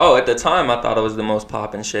at the time, I thought it was the most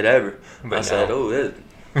popping shit ever. But I said, oh, this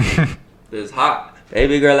is hot.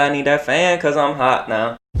 Baby girl, I need that fan because I'm hot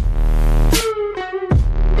now.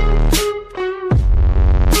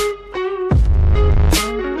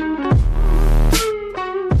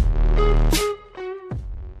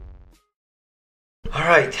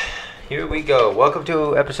 Alright, here we go. Welcome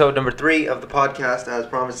to episode number 3 of the podcast. As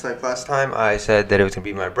promised like last time, I said that it was going to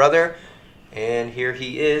be my brother. And here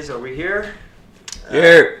he is over here.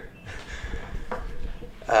 Here.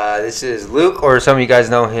 This is Luke, or some of you guys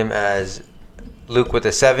know him as Luke with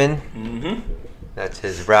a 7. Mm-hmm. That's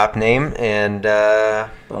his rap name. And But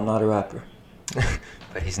I'm not a rapper.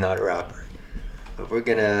 but he's not a rapper. But we're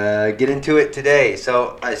going to get into it today.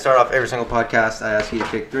 So I start off every single podcast. I ask you to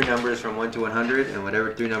pick 3 numbers from 1 to 100. And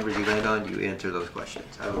whatever 3 numbers you land on, you answer those questions.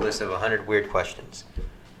 I have a list of 100 weird questions.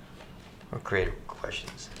 Or creative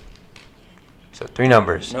questions. So 3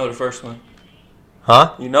 numbers. You know the first one.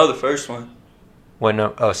 Huh? You know the first one. What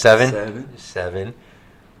no? Oh, 7? 7. 7.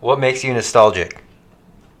 What makes you nostalgic?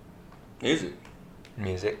 Music.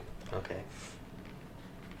 Music. Okay.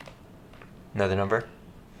 Another number?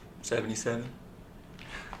 77.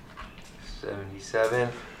 77.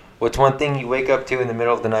 What's one thing you wake up to in the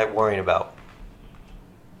middle of the night worrying about?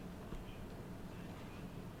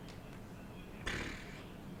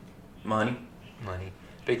 Money. Money.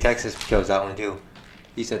 Big Texas chose that one too.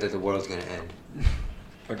 He said that the world's going to end.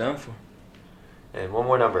 We're done for. And one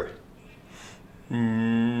more number.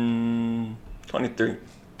 23.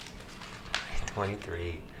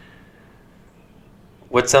 23.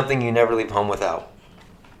 What's something you never leave home without?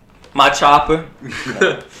 My chopper.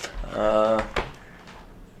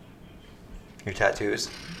 Your tattoos.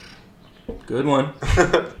 Good one.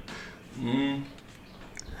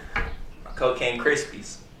 Cocaine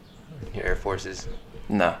Krispies. Your Air Forces.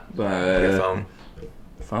 No, but Your phone.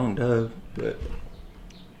 Phone does, but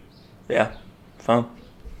yeah, phone.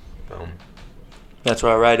 Phone. That's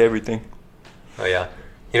where I write everything. Oh yeah.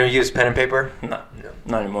 You don't use pen and paper? No, No.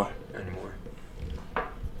 not anymore. Not anymore.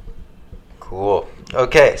 Cool.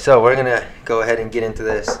 Okay, so we're gonna go ahead and get into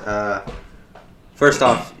this. First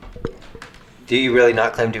off, do you really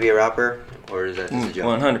not claim to be a rapper, or is that just a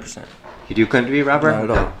joke? 100%. You do claim to be a rapper? Not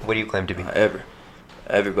at all. What do you claim to be? Not ever.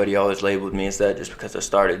 Everybody always labeled me as that just because I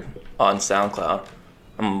started on SoundCloud.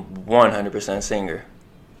 I'm 100% singer.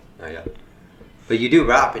 Oh yeah. But you do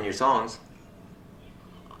rap in your songs.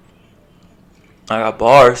 I got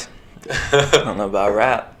bars. I don't know about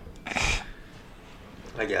rap.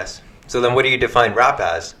 I guess. So then what do you define rap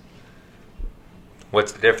as?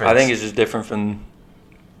 What's the difference? I think it's just different from,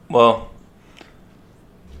 well,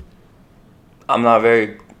 I'm not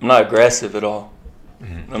aggressive at all.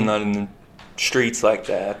 Mm-hmm. I'm not in the streets like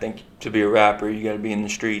that. I think to be a rapper, you got to be in the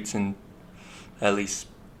streets and at least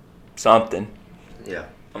something. Yeah.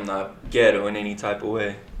 I'm not ghetto in any type of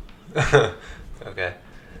way. Okay.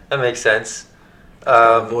 That makes sense.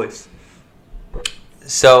 Voice.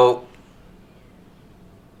 So,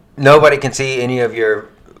 nobody can see any of your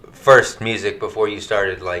first music before you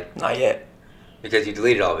started, like, Not yet. because you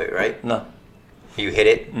deleted all of it, right? No. You hid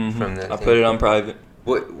it Mhm. from the I thing? put it on private.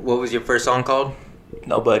 What was your first song called?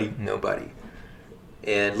 Nobody. Nobody.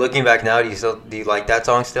 And looking back now, do you like that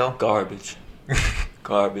song still? Garbage.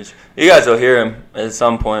 Garbage. You guys will hear him at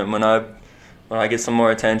some point when I get some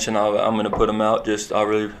more attention. I'm gonna put him out. I'll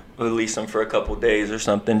really release them for a couple days or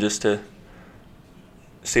something just to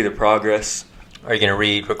see the progress. Are you gonna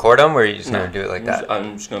re-record them, or are you just No, gonna do it like that?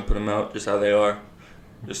 I'm just gonna put them out just how they are,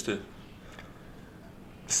 just to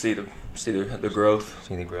see the growth.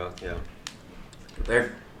 See the growth, yeah.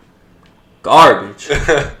 They're garbage.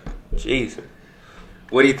 Jeez.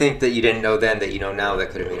 What do you think that you didn't know then that you know now that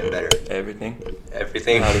could have made it better? Everything.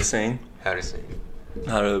 Everything. How to sing. How to sing.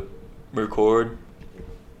 How to record.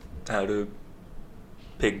 How to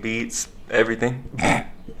pick beats. Everything.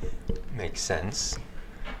 Makes sense.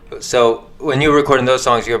 So when you were recording those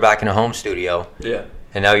songs, you were back in a home studio, Yeah.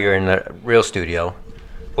 and now you're in a real studio.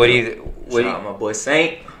 What do you Shout out my boy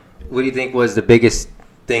Saint. What do you think was the biggest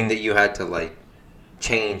thing that you had to like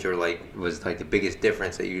change, or like was like the biggest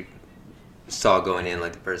difference that you saw going in,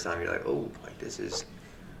 like the first time? You're like, oh, like this is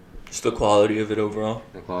Just the quality of it overall.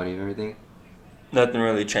 the quality of everything. Nothing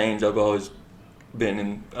really changed. I've always been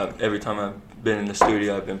in. Every time I've been in the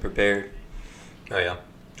studio, I've been prepared. Oh yeah.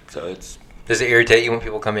 So it's Does it irritate you when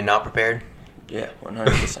people come in not prepared? yeah,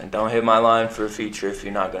 100%. Don't hit my line for a feature if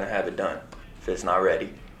you're not gonna have it done. If it's not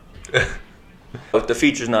ready. If the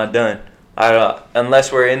feature's not done,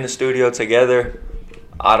 unless we're in the studio together,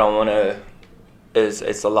 I don't want to.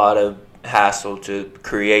 It's a lot of hassle to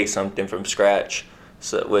create something from scratch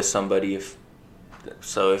with somebody. If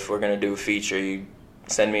we're gonna do a feature,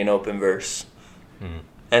 send me an open verse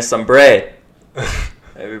and some bread.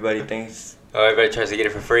 Everybody thinks. Oh, everybody tries to get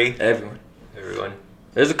it for free. Everyone.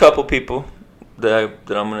 There's a couple people that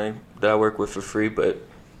I work with for free, but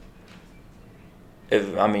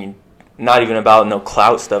not even about no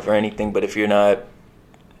clout stuff or anything. But if you're not,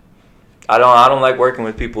 I don't like working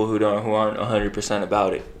with people who aren't 100%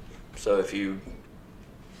 about it. So if you're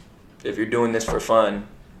doing this for fun,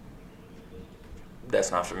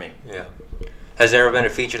 that's not for me. Yeah. Has there ever been a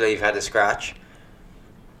feature that you've had to scratch?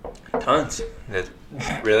 Tons.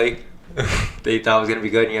 Really? That you thought was going to be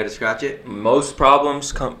good and you had to scratch it? Most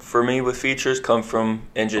problems for me with features come from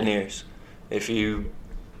engineers. If you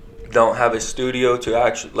don't have a studio to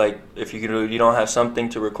actually, if you don't have something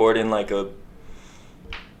to record in,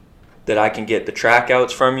 that I can get the track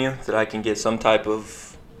outs from you, that I can get some type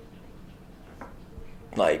of,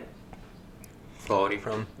 quality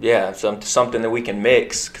from? Yeah, something that we can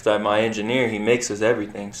mix, because my engineer, he mixes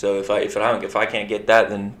everything. So if I can't get that,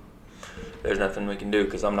 then there's nothing we can do,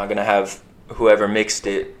 because I'm not going to have whoever mixed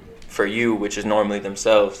it for you, which is normally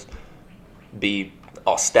themselves, be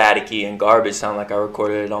all staticky and garbage, sound like I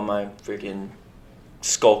recorded it on my freaking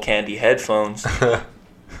Skull Candy headphones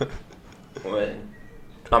when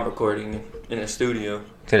I'm recording in a studio.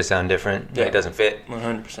 It's going to sound different. Yeah. It doesn't fit.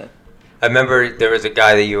 100%. I remember there was a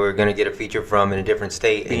guy that you were going to get a feature from in a different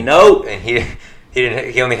state. And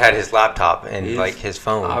he only had his laptop and his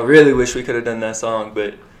phone. I really wish we could have done that song,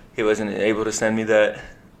 but he wasn't able to send me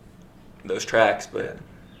those tracks. But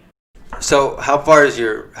so how far is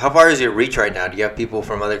your reach right now? Do you have people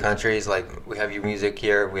from other countries? Like, we have your music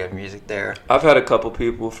here, we have music there. I've had a couple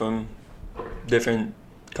people from different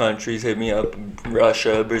countries hit me up.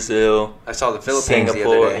 Russia, Brazil. I saw the Philippines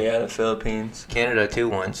Singapore, the other day. Yeah, the Philippines. Canada too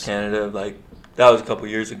once. Canada, that was a couple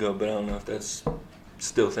years ago, but I don't know if that's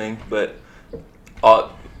still a thing. But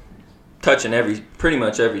touching pretty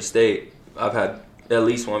much every state, I've had at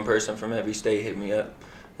least one person from every state hit me up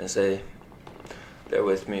and say they're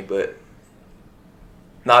with me, but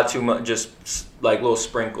not too much, just little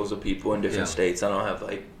sprinkles of people in different states. I don't have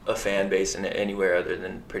a fan base in anywhere other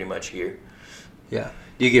than pretty much here. Yeah.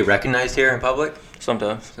 Do you get recognized here in public?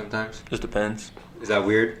 Sometimes. Just depends. Is that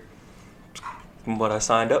weird? What I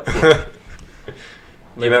signed up for. You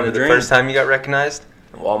remember the first time you got recognized?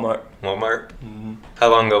 Walmart. Mm-hmm.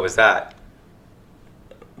 How long ago was that?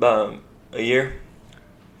 About a year.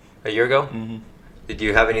 A year ago? Mm-hmm. Did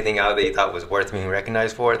you have anything out that you thought was worth being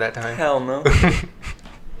recognized for at that time? Hell no.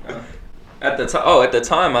 At the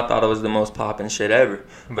time, I thought it was the most poppin' shit ever.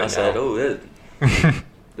 But I said,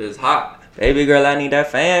 this is hot. Baby girl, I need that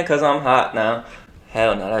fan because I'm hot now.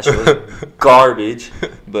 Hell no, that shit was garbage.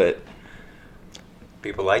 But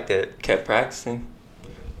people liked it. Kept practicing.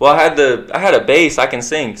 Well, I had a bass. I can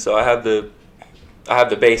sing, so I have the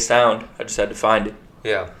bass sound. I just had to find it.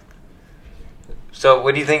 Yeah. So,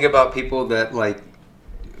 what do you think about people that want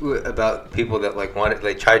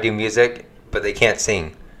it, try to do music, but they can't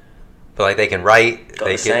sing, but they can write? Go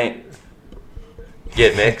to Saint.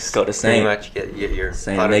 Get mixed. Go to Saint. Pretty much get your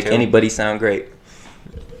Saint. Make anybody sound great.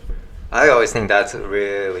 I always think that's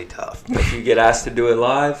really tough. If you get asked to do it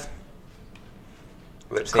live,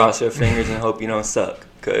 cross your fingers and hope you don't suck,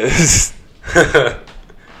 cause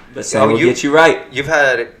but Saint will get you right. You've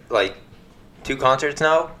had 2 concerts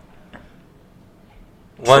now.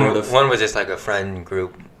 One was just a friend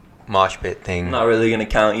group mosh pit thing. I'm not really gonna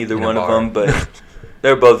count either one of them, but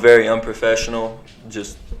they're both very unprofessional,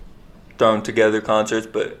 just thrown together concerts.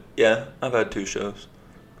 But yeah, I've had 2 shows,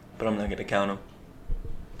 but I'm not gonna count them.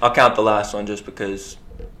 I'll count the last one just because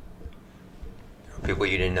people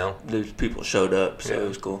you didn't know. There's people showed up, so it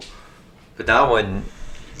was cool. But that one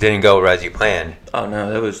didn't go as you planned. Oh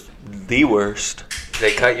no, that was the worst.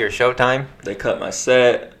 They cut your show time? They cut my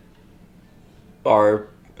set. Our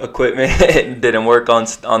equipment didn't work on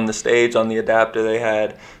the stage, on the adapter they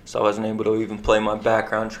had, so I wasn't able to even play my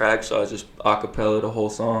background track, so I just a-cappella the whole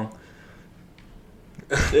song.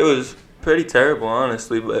 It was pretty terrible,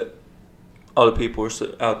 honestly, but all the people were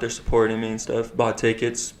out there supporting me and stuff, bought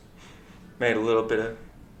tickets, made a little bit of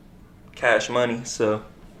cash money, so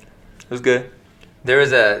it was good. There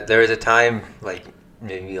was a time,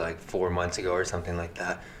 maybe 4 months ago or something like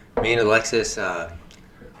that, me and Alexis,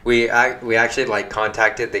 we actually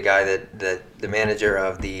contacted the guy that the manager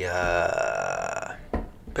of the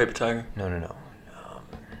Paper Tiger. No.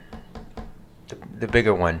 The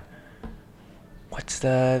bigger one. What's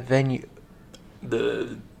the venue?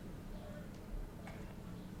 The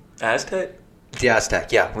Aztec. The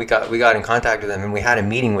Aztec. Yeah, we got in contact with him and we had a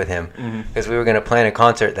meeting with him because we were gonna plan a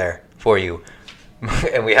concert there for you,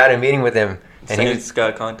 and we had a meeting with him. And Saint's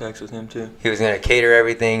got contacts with him too. He was gonna cater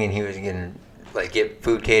everything and he was gonna like get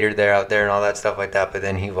food catered there out there and all that stuff like that. But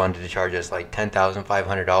then he wanted to charge us like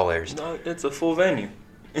 $10,500. No, it's a full venue.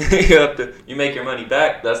 You make your money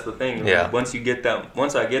back. That's the thing. Yeah. Once I get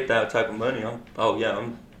that type of money,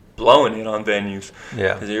 I'm blowing it on venues.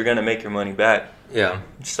 Yeah. Because you're gonna make your money back. Yeah.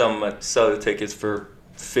 Some might sell the tickets for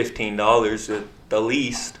 $15 at the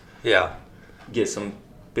least. Yeah. Get some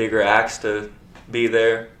bigger acts to be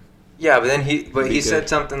there. Yeah, but then he said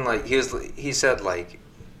something like he said like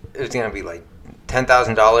it was gonna be like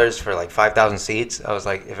 $10,000 for like 5,000 seats. I was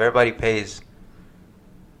like, if everybody pays,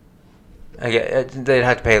 they'd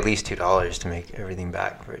have to pay at least $2 to make everything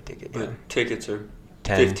back for a ticket. But Yeah. tickets are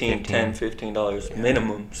 $15 $15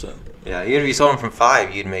 minimum. So. Yeah, even if you sold them from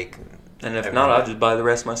 $5, you'd make. And if not, I'll just buy the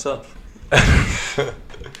rest myself.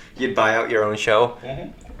 You'd buy out your own show,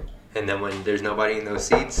 Mm-hmm. and then when there's nobody in those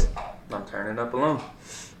seats, I'm turning up alone.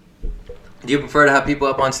 do you prefer to have people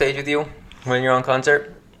up on stage with you when you're on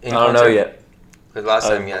concert? I don't know yet. Because last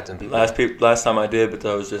time you had some people. Last time I did, but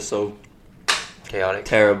that was just so Chaotic.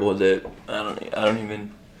 terrible that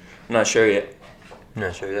I'm not sure yet. I'm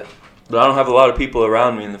not sure yet. But I don't have a lot of people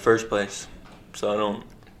around me in the first place, so I don't.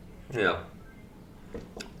 Yeah.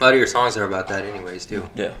 A lot of your songs are about that, anyways, too.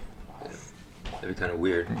 Yeah, That'd be kind of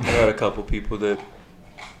weird. I got a couple people that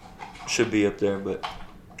should be up there, but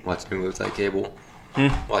Watch their moves like Cable. Hmm?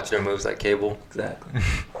 Watch their moves like Cable. exactly.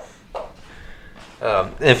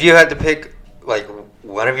 If you had to pick like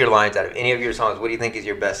one of your lines out of any of your songs, what do you think is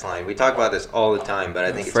your best line? We talk about this all the time, but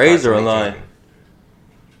I think A it's phrase or a constantly line? changing.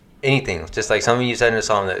 Anything, just like something you said in a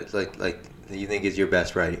song that like that you think is your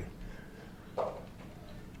best writing.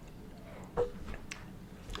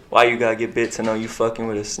 Why you gotta get bits and know you fucking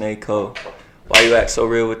with a snake hoe? Why you act so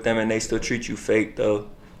real with them and they still treat you fake though?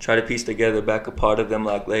 Try to piece together back a part of them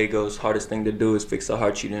like Legos. Hardest thing to do is fix a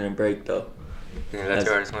heart you didn't break though. Yeah, that's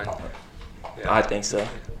your hardest one. Yeah. I think so.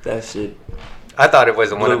 That shit I thought it was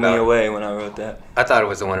the one blew me about. away when I wrote that. I thought it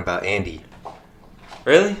was the one about Andy.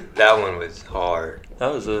 Really? That one was hard.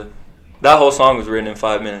 That whole song was written in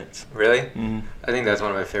 5 minutes. Really? Mm-hmm. I think that's one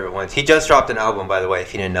of my favorite ones. He just dropped an album, by the way.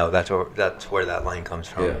 If you didn't know, that's where that line comes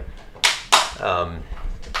from. Yeah.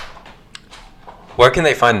 Where can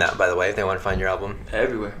they find that, by the way, if they want to find your album?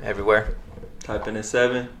 Everywhere. Everywhere. Type in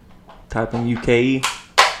A7. Type in UKE.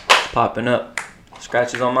 It's popping up.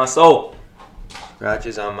 Scratches on my soul.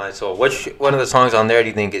 Scratches on My Soul. Which one of the songs on there do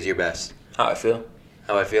you think is your best? How I feel.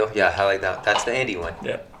 How I Feel? Yeah, I like that. That's the Andy one.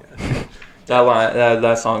 Yeah.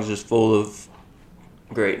 That song's just full of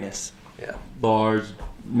greatness. Yeah. Bars,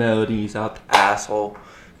 melodies out the asshole.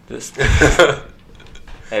 Just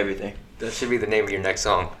everything. That should be the name of your next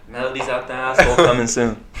song. Melodies out the asshole coming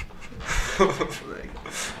soon.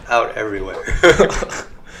 Out everywhere. Oh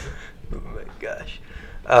my gosh.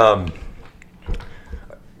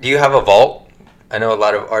 Do you have a vault? I know a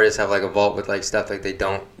lot of artists have like a vault with like stuff like they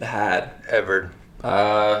don't ever.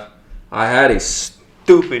 I had a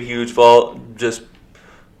stupid huge vault just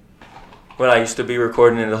when I used to be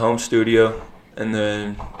recording in the home studio, and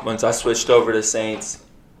then once I switched over to Saints,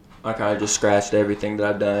 I kind of just scratched everything that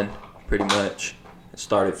I've done pretty much. It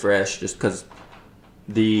started fresh just because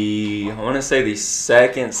I want to say the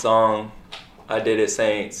second song I did at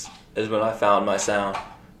Saints is when I found my sound.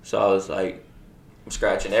 So I was like, I'm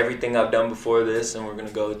scratching everything I've done before this, and we're going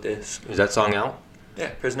to go with this. Is that song out? Yeah,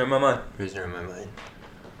 Prisoner in My Mind. Prisoner in My Mind.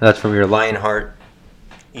 That's from your Lionheart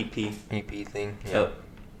EP. EP thing? Yep.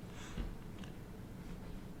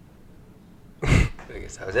 I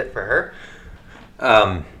guess that was it for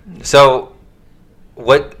her. So,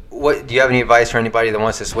 what do you have any advice for anybody that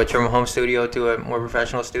wants to switch from a home studio to a more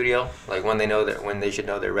professional studio? Like when they should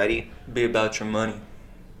know they're ready? Be about your money.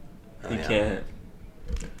 Oh, You yeah. can't.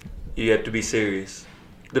 You have to be serious.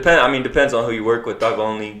 Depends on who you work with.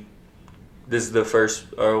 This is the first,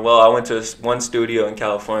 I went to one studio in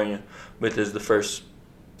California, but this is the first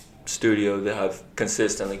studio that I've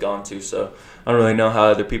consistently gone to. So I don't really know how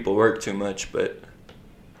other people work too much, but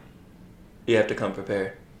you have to come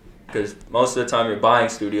prepared. Because most of the time you're buying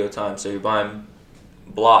studio time, so you're buying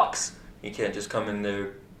blocks. You can't just come in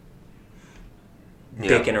there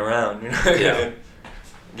dicking around. You're not gonna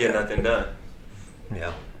get nothing done.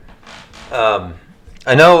 Yeah.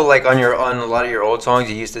 I know, like on a lot of your old songs,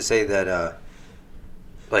 you used to say that,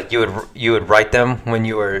 like you would write them when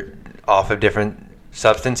you were off of different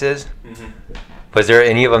substances. Mm-hmm. Was there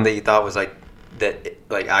any of them that you thought was like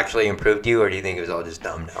actually improved you, or do you think it was all just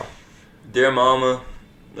dumb now? Dear Mama,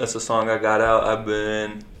 that's a song I got out.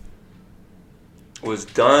 Was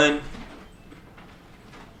done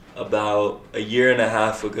about a year and a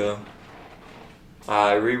half ago.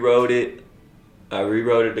 I rewrote it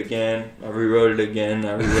again.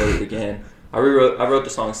 I wrote the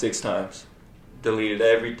song 6 times. deleted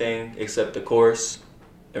everything except the chorus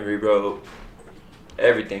and rewrote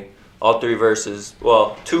everything. All 3 verses.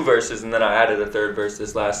 Well, 2 verses, and then I added a 3rd verse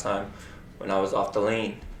this last time when I was off the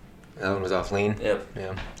lean. That one was off lean? Yep.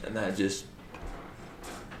 Yeah. And that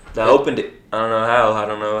opened it. I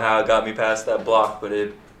don't know how it got me past that block, but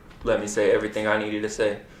it let me say everything I needed to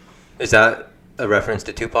say. Is that a reference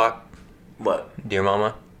to Tupac? What? Dear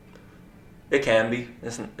Mama? It can be.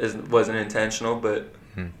 It wasn't intentional, but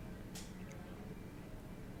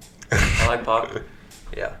I like Pac.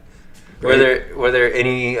 Yeah. Were there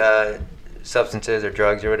any substances or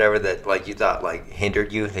drugs or whatever that like you thought like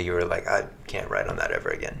hindered you, that you were like, I can't write on that ever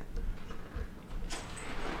again?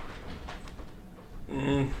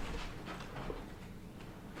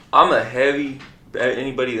 I'm a heavy.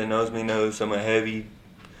 Anybody that knows me knows I'm a heavy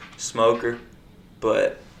smoker,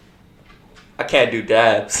 but I can't do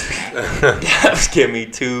dabs. Dabs get me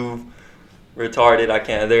too retarded. I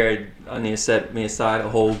can't. I need to set me aside a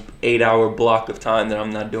whole 8-hour block of time that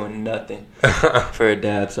I'm not doing nothing for a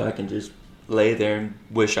dab, so I can just lay there and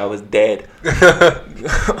wish I was dead.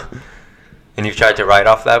 And you've tried to write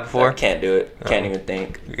off that before? I can't do it. Can't even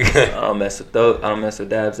think. I don't mess with those. I don't mess with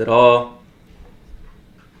dabs at all.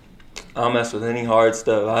 I don't mess with any hard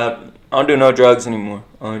stuff. I don't do no drugs anymore.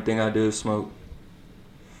 Only thing I do is smoke.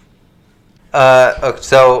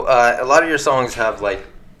 So a lot of your songs have like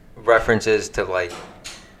references to like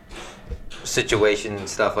situations and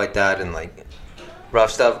stuff like that, and like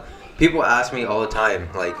rough stuff. People ask me all the time,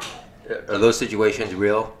 like, are those situations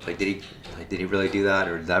real? Like, did he really do that,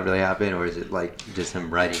 or did that really happen, or is it like just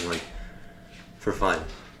him writing like for fun?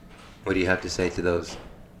 What do you have to say to those?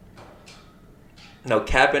 No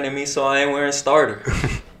capping at me, so I ain't wearing starter.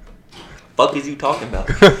 Fuck is you talking about?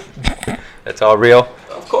 That's all real?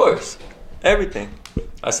 Of course. Everything.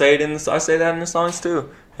 I say that in the songs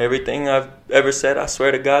too. Everything I've ever said, I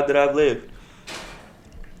swear to God that I've lived.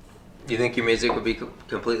 Do you think your music would be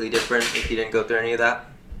completely different if you didn't go through any of that?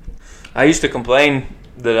 I used to complain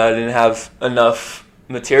that I didn't have enough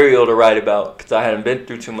material to write about because I hadn't been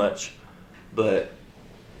through too much. But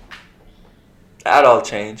that all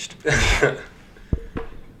changed.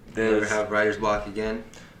 You ever have writer's block again?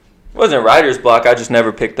 It wasn't writer's block. I just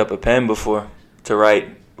never picked up a pen before to write.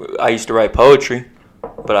 I used to write poetry,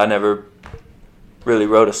 but I never really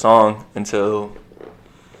wrote a song until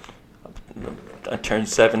I turned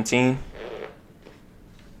 17.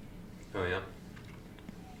 Oh, yeah.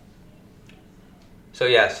 So,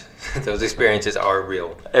 yes, those experiences are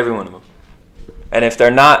real. Every one of them. And if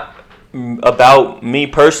they're not about me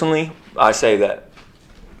personally, I say that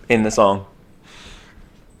in the song.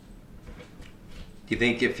 Do you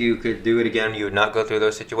think if you could do it again, you would not go through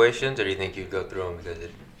those situations, or do you think you'd go through them because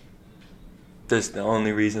it... That's the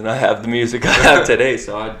only reason I have the music I have today,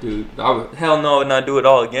 so hell no, I would not do it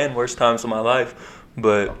all again. Worst times of my life,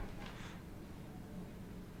 but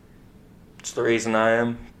it's the reason I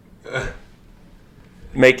am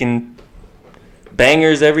making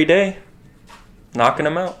bangers every day, knocking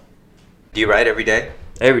them out. Do you write every day?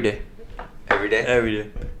 Every day. Every day? Every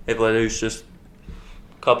day. If it's just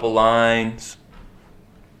a couple lines,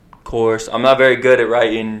 course. I'm not very good at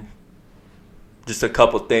writing just a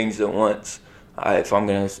couple things at once. If I'm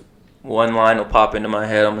going to, one line will pop into my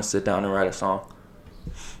head, I'm going to sit down and write a song.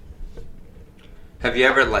 Have you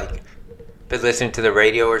ever, like, been listening to the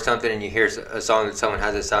radio or something and you hear a song that someone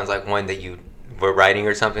has that sounds like one that you were writing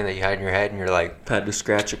or something that you had in your head and you're like... Had to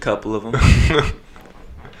scratch a couple of them.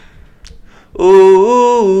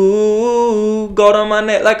 Ooh, gold on my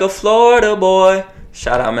neck like a Florida boy.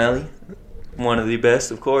 Shout out Melly. One of the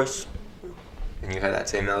best, of course. And you had that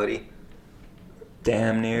same melody?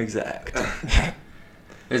 Damn near exact.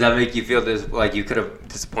 Does that make you feel like you could have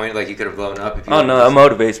disappointed, like you could have blown up? If you oh no, that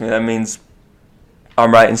motivates me. That means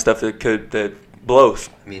I'm writing stuff that blows.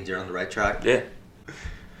 It means you're on the right track? Yeah.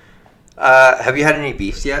 Have you had any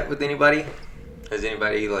beefs yet with anybody? Has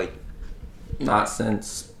anybody, like... Not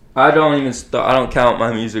since... I don't count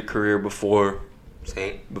my music career before...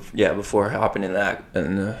 Same? Before hopping in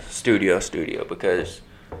the studio, because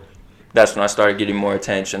that's when I started getting more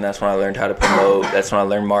attention. That's when I learned how to promote. That's when I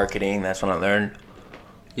learned marketing. That's when I learned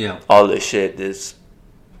all this shit that's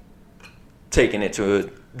taking it to a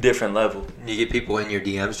different level. You get people in your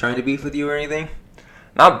DMs trying to beef with you or anything?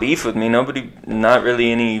 Not beef with me. Nobody. Not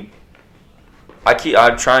really any. I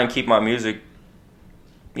try and keep my music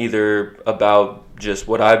either about just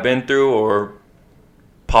what I've been through or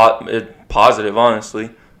positive,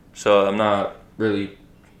 honestly. So I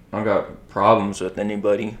don't got problems with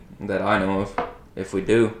anybody that I know of. If we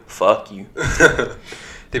do, fuck you.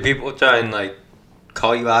 Do people try and like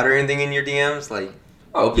call you out or anything in your DMs? Like,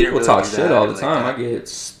 Oh, You didn't people really talk do shit that all or the like time. that. I get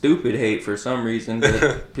stupid hate for some reason.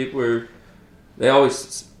 But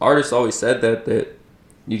artists always said that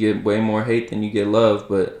you get way more hate than you get love.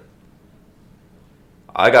 But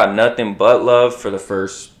I got nothing but love for the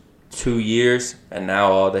first 2 years, and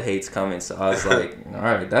now all the hate's coming. So I was like, all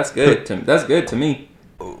right, that's good to me.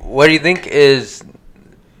 What do you think is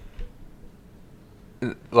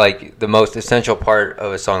like the most essential part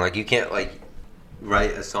of a song? Like you can't like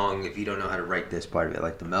write a song if you don't know how to write this part of it,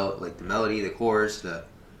 like the melody, the chorus.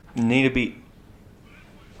 You need a beat.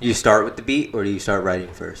 You start with the beat, or do you start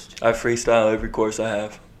writing first? I freestyle every course I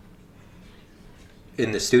have.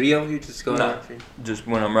 In the studio, you just go. No, just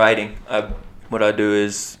when I'm writing. What I do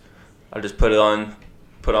is I just put on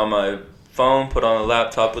my phone, put on a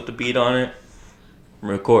laptop with the beat on it, and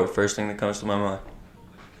record. First thing that comes to my mind.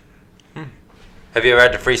 Have you ever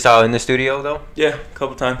had to freestyle in the studio though? Yeah, a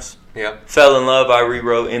couple times. Yeah. Fell in Love, I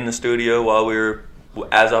rewrote in the studio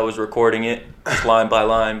as I was recording it, just line by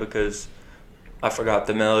line, because I forgot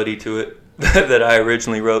the melody to it that I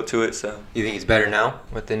originally wrote to it. So You think it's better now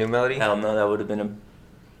with the new melody? hell no, that would have been a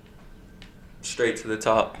straight to the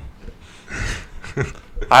top.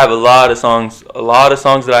 I have a lot of songs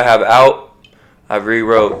that I have out. I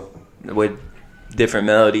rewrote with different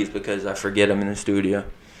melodies because I forget them in the studio.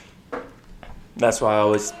 That's the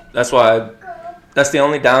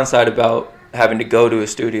only downside about having to go to a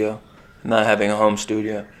studio, not having a home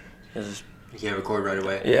studio. Is, You can't record right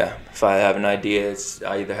away. yeah, if I have an idea,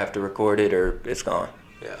 I either have to record it or it's gone.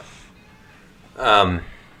 Yeah.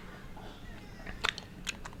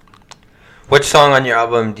 Which song on your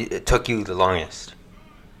album took you the longest?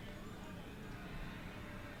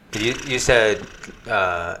 You said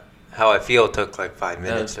How I Feel took like 5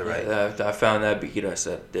 minutes to write. I found that beat. I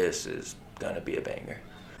said, this is going to be a banger.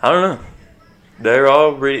 I don't know. They're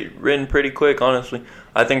all written pretty quick, honestly.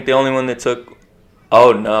 I think the only one that took...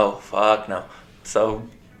 Oh, no. Fuck, no. So,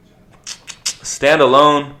 Stand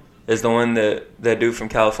Alone is the one that dude from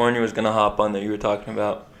California was going to hop on that you were talking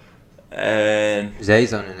about. And...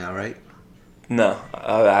 Zay's on it now, right? No.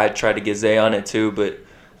 I tried to get Zay on it, too, but...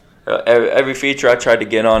 Every feature I tried to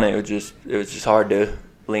get on it, it was just hard to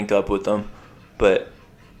link up with them. But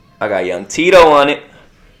I got Young Tito on it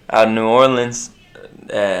out in New Orleans.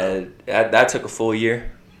 That took a full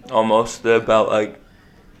year, almost, about like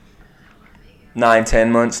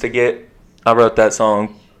 9-10 months to get. I wrote that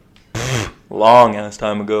song long ass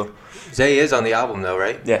time ago. Zay is on the album though,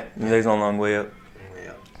 right? Yeah, Zay's on Long Way Up.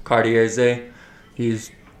 Yeah. Cartier Zay,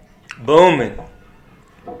 he's booming.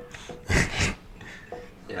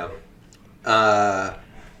 Yeah.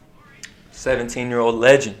 17-year-old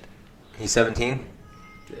legend. He's 17?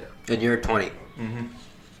 Yeah. And you're 20. Mm-hmm.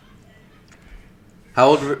 How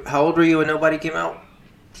old were you when Nobody came out?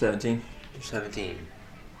 17. 17.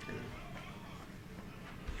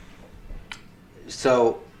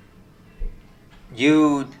 So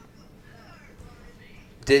you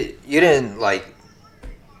didn't like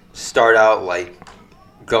start out like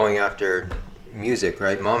going after music,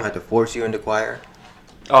 right? Mom had to force you into choir.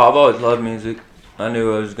 Oh, I've always loved music. I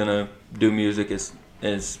knew I was gonna do music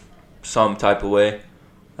as some type of way.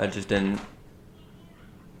 I just didn't.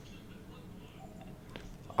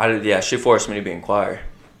 She forced me to be in choir.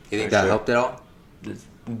 You think For that sure. helped at all? That's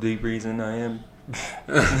the reason I am.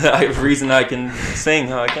 The reason I can sing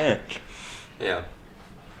how I can. Yeah.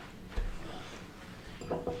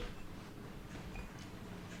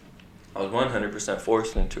 I was 100%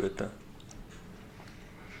 forced into it though.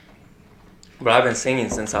 But I've been singing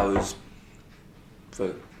since I was.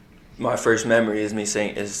 My first memory is me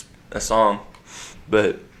singing is a song,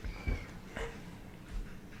 but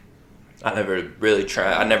I never really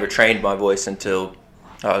tried. I never trained my voice until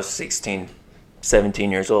I was 16,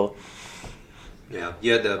 17 years old. Yeah.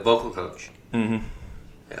 You had the vocal coach. Mm-hmm.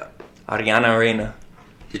 Yeah. Ariana Reina.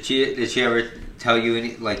 Did she ever tell you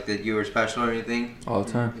any like that you were special or anything? All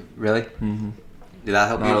the time. Really? Mm-hmm. Did that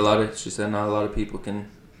help you? She said not a lot of people can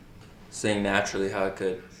sing naturally how I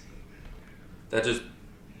could. That just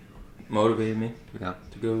motivated me Yeah.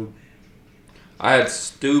 to go. I had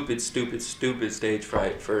stupid stage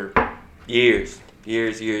fright for years.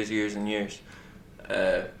 That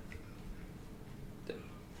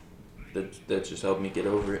just helped me get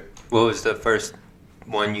over it. What was the first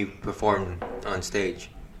one you performed on stage?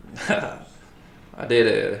 I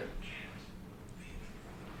did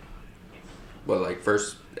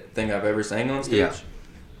first thing I've ever sang on stage? Yeah.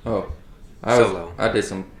 Oh. Solo. I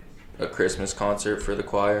did a Christmas concert for the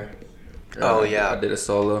choir. Oh, yeah. I did a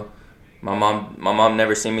solo. My mom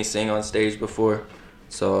never seen me sing on stage before,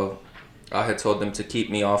 so I had told them to keep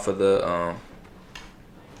me off of the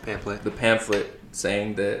Pamphlet. pamphlet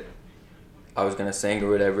saying that I was gonna sing or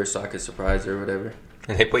whatever, so I could surprise her or whatever.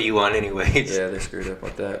 And they put you on anyways. Yeah, they screwed up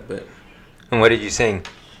with that, but And what did you sing?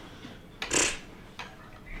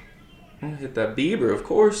 hit that Bieber, of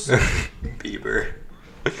course. Bieber.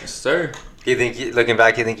 Yes, sir. You think, looking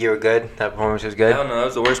back, you think you were good? That performance was good? I don't know. That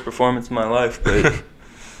was the worst performance of my life, but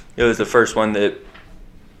it was the first one that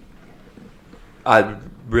I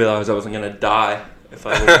realized I wasn't gonna die if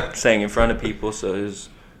I sang in front of people. So it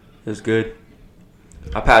was good.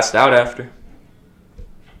 I passed out after,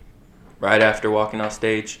 right after walking off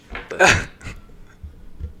stage. But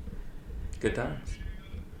good times.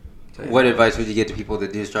 What advice would you give to people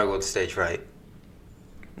that do struggle with stage fright?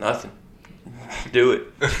 Nothing. Do it.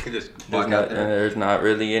 Just There's not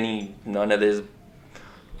really none of this.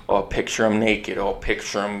 I'll picture them naked. I'll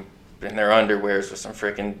picture them in their underwears with some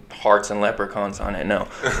freaking hearts and leprechauns on it. No,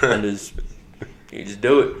 you just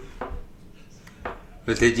do it.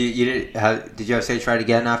 But did you have stage fright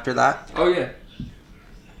again after that? Oh yeah.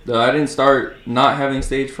 I didn't start not having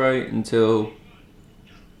stage fright until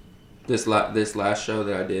this last show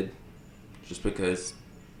that I did, just because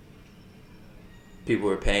people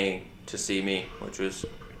were paying to see me, which was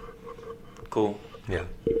cool. Yeah.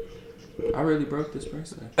 I really broke this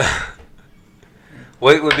bracelet.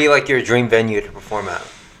 What would be like your dream venue to perform at?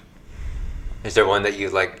 Is there one that you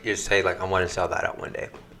say I want to sell that out one day?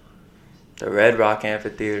 The Red Rock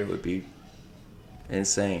Amphitheater would be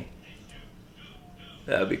insane.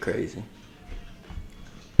 That would be crazy.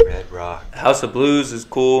 Red Rock. House of Blues is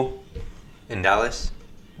cool. In Dallas?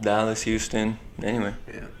 Dallas, Houston, anyway.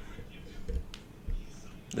 Yeah.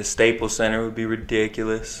 The Staples Center would be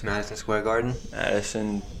ridiculous. Madison Square Garden?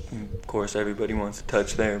 Madison, of course, everybody wants to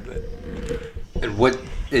touch there, but... And what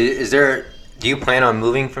is there? Do you plan on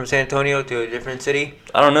moving from San Antonio to a different city?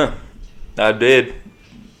 I don't know. I did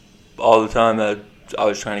all the time. I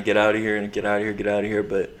was trying to get out of here,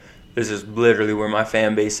 but this is literally where my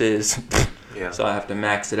fan base is. Yeah. So I have to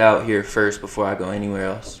max it out here first before I go anywhere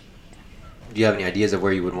else. Do you have any ideas of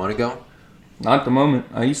where you would want to go? Not at the moment.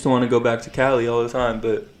 I used to want to go back to Cali all the time,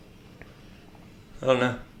 but I don't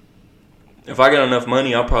know. If I get enough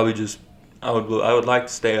money, I'll probably just I would like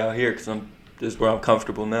to stay out here because this is where I'm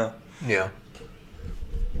comfortable now. Yeah.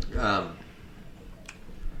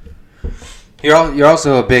 You're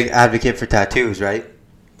also a big advocate for tattoos, right?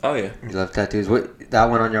 Oh yeah. You love tattoos. That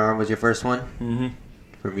one on your arm was your first one? Mm-hmm.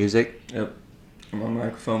 For music? Yep. My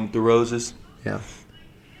microphone with the roses. Yeah.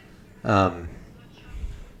 How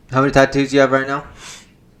many tattoos do you have right now?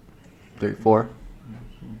 3, 4?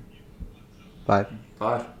 5?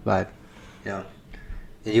 5. Yeah.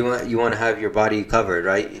 And you want to have your body covered,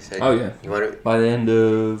 right? You said. Oh yeah. You want to. By the end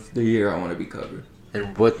of the year, I want to be covered.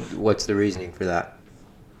 And what's the reasoning for that?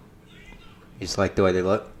 You just like the way they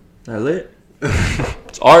look? They're lit.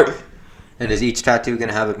 It's art. And is each tattoo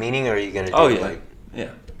gonna have a meaning, or are you gonna do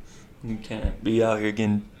Yeah. You can't be out here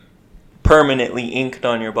getting permanently inked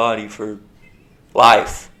on your body for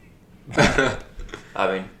life. I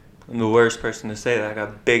mean, I'm the worst person to say that. I got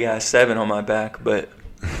a big ass 7 on my back, but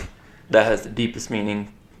that has the deepest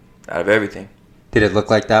meaning out of everything. Did it look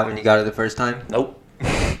like that when you got it the first time? Nope.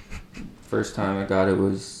 First time I got it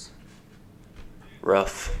was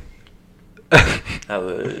rough. I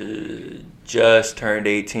was just turned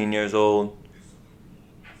 18 years old.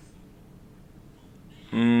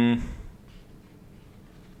 It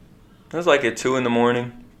was like at 2 in the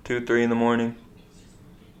morning, 2, 3 in the morning.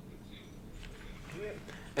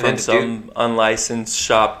 And From some unlicensed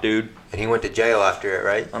shop dude. And he went to jail after it,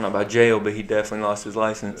 right? I don't know about jail, but he definitely lost his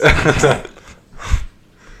license. Oh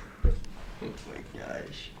my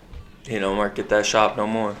gosh. He don't work at that shop no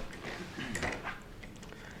more.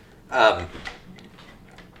 Do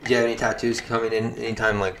you have any tattoos coming in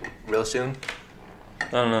anytime, real soon? I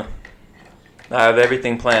don't know. I have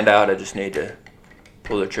everything planned out. I just need to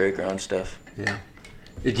pull the trigger on stuff. Yeah.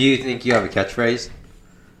 Do you think you have a catchphrase?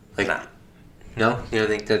 Nah. No? You don't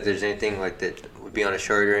think that there's anything that would be on a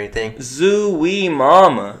shirt or anything? Zoo-wee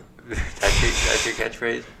mama. That's your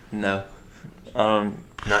catchphrase? No.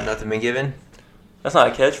 Nothing been given? That's not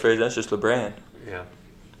a catchphrase. That's just a brand. Yeah.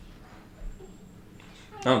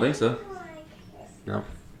 I don't think so. No.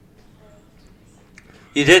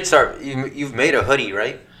 You did start. You've made a hoodie,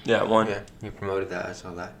 right? Yeah, one. Yeah. You promoted that. I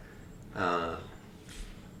saw that.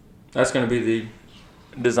 That's going to be the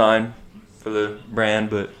design for the brand,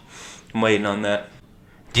 but I'm waiting on that.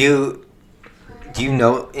 Do you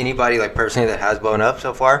know anybody personally that has blown up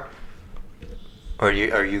so far? Or are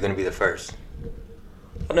you going to be the first?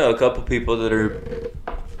 I know a couple people that are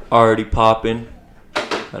already popping.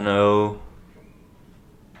 I know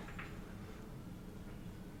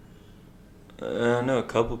a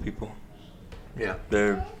couple people. Yeah.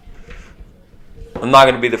 They're I'm not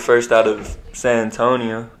gonna be the first out of San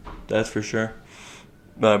Antonio, that's for sure.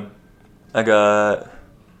 But you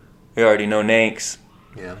already know Nanks.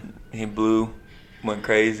 Yeah. He blew, went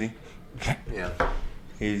crazy. Yeah.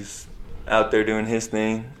 He's out there doing his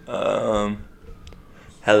thing. Hella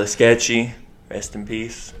Sketchy, rest in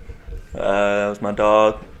peace. That was my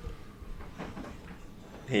dog.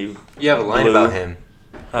 You have a line blew. about him.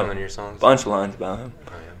 How many of your songs? Bunch of lines about him.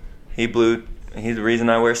 Oh, He blew. He's the reason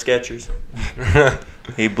I wear Skechers.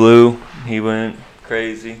 He blew. He went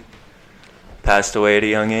crazy. Passed away at a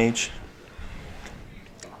young age.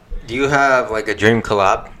 Do you have like a dream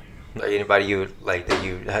collab? Like anybody you like that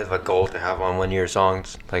you have a goal to have on one of your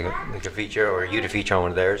songs, like a feature, or you to feature on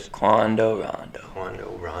one of theirs? Quando Rondo. Quando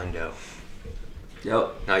Rondo.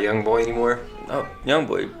 Yep. Not Young Boy anymore. Oh, Young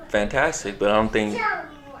Boy, fantastic, but I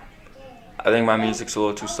think my music's a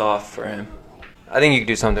little too soft for him. I think you could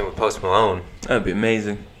do something with Post Malone. That'd be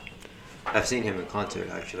amazing. I've seen him in concert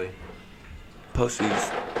actually. Posty's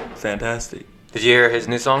fantastic. Did you hear his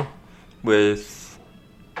new song? With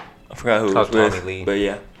I forgot who it was Called with, Tommy Lee. but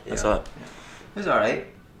yeah, I saw it. It was alright.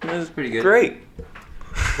 It was pretty good. Great.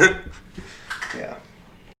 Yeah.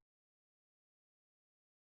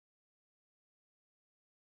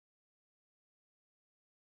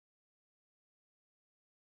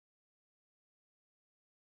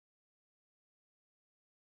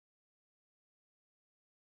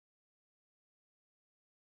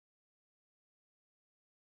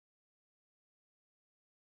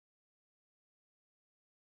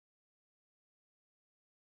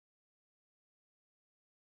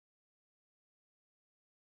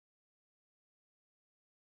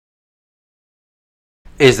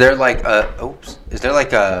 Is there like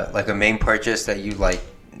a main purchase that you like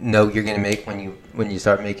know you're gonna make when you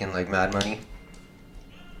start making like mad money?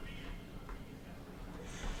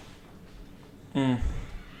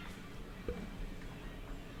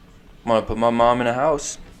 Want to put my mom in a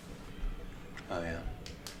house Oh yeah.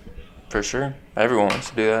 for sure. Everyone wants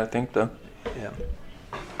to do that, I think, though. Yeah.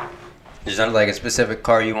 There's not like a specific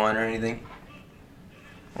car you want or anything?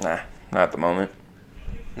 Nah, not at the moment.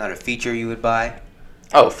 Not a feature you would buy?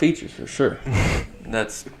 Oh, features for sure.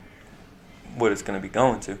 That's what it's gonna be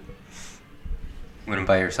going to, Wouldn't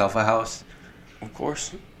buy yourself a house? of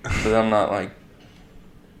course. But I'm not like.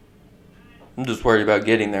 I'm just worried about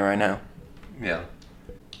getting there right now. Yeah.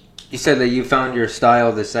 You said that you found your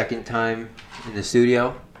style the second time in the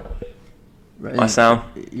studio? Right? My sound.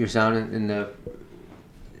 Your sound in the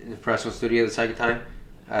professional studio the second time?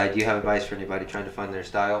 Do you have advice for anybody trying to find their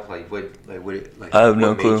style? I have no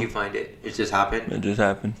what clue. made you find it? It just happened? It just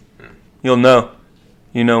happened. You'll know.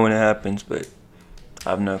 You know when it happens, but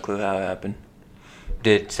I have no clue how it happened.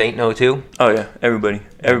 Did Saint know too? Oh yeah, everybody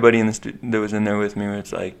in the that was in there with me.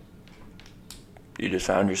 It's like you just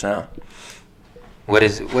found your sound. What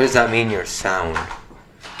does that mean, your sound?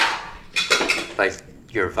 Like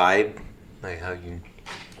your vibe? Like how you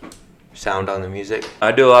sound on the music?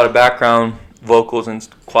 I do a lot of background vocals and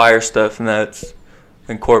choir stuff, and that's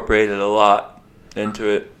incorporated a lot into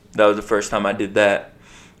it. That was the first time I did that.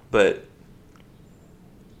 But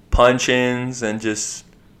punch-ins and just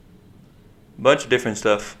a bunch of different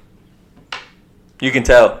stuff. You can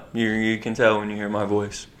tell. You can tell when you hear my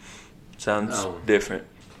voice. It sounds different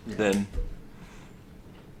than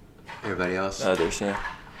everybody else. Others, yeah.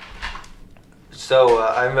 So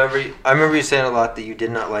I remember you saying a lot that you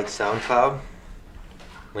did not like SoundCloud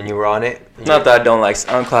when you were on it. Not that I don't like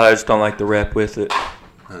SoundCloud, I just don't like the rep with it.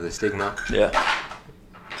 Oh, the stigma. Yeah.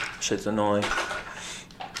 Shit's annoying.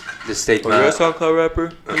 The stigma. Are you a SoundCloud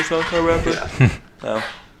rapper? Are you a SoundCloud rapper? Yeah. No.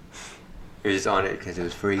 You're just on it because it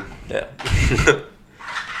was free. Yeah.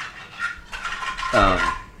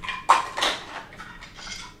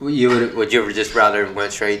 Would you ever just rather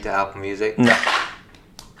went straight to Apple Music? No.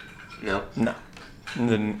 No. No. And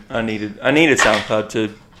then I needed SoundCloud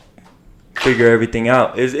to figure everything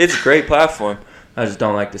out. It's a great platform. I just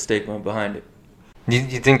don't like the stigma behind it. Do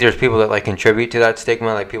you think there's people that like contribute to that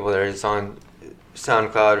stigma, like people that are just on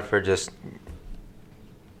SoundCloud for just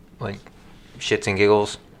like shits and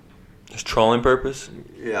giggles? Just trolling purpose?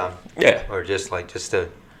 Yeah. Yeah. Or just because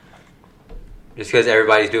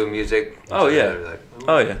everybody's doing music. Oh yeah. Like,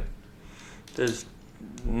 oh yeah. There's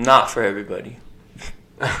not for everybody.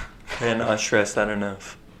 Cannot stress that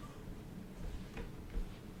enough.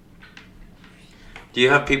 Do you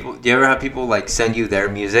ever have people like send you their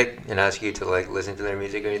music and ask you to like listen to their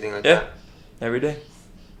music or anything like that? Yeah. Every day.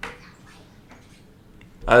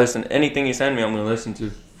 I listen anything you send me, I'm gonna listen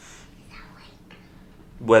to.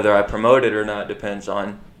 Whether I promote it or not depends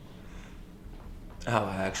on how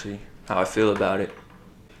I feel about it.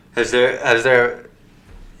 Has there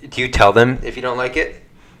Do you tell them if you don't like it?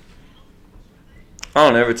 I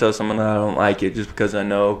don't ever tell someone that I don't like it just because I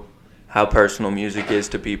know how personal music is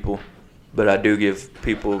to people. But I do give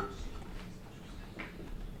people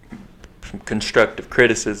some constructive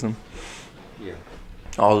criticism. Yeah.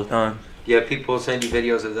 All the time. Do you have people send you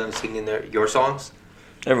videos of them singing your songs?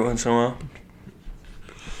 Every once in a while.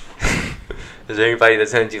 Is there anybody that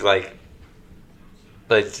sends you like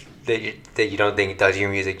that you don't think does your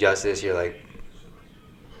music justice? You're like,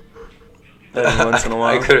 every once in a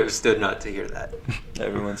while. I could have stood not to hear that.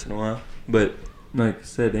 Every once in a while. But like I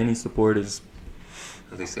said, any support is...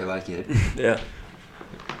 At least they like it. Yeah.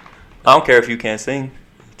 I don't care if you can't sing.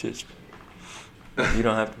 Just you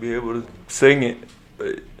don't have to be able to sing it.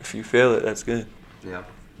 But if you feel it, that's good. Yeah.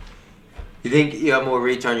 You think you have more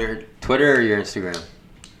reach on your Twitter or your Instagram?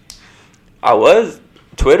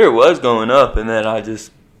 Twitter was going up, and then I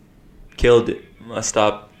just killed it. I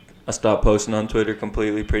stopped posting on Twitter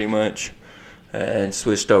completely, pretty much, and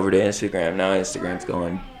switched over to Instagram. Now Instagram's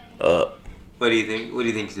going up. What do you think? What do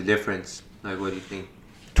you think is the difference? Like, what do you think?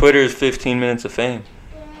 Twitter is 15 minutes of fame.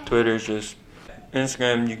 Twitter is just...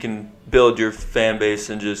 Instagram, you can build your fan base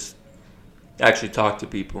and just actually talk to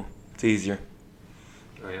people. It's easier.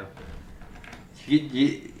 Oh, yeah.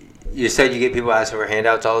 You said you get people asking for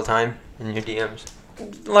handouts all the time in your DMs?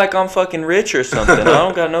 Like I'm fucking rich or something. I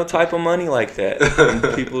don't got no type of money like that.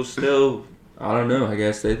 And people still... I don't know. I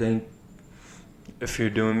guess they think if you're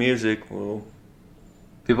doing music, well...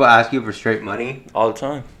 People ask you for straight money? All the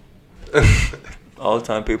time. All the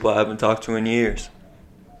time. People I haven't talked to in years.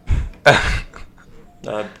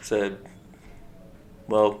 I said,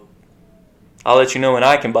 well, I'll let you know when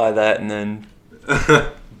I can buy that, and then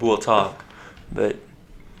we'll talk. But,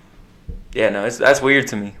 yeah, no, that's weird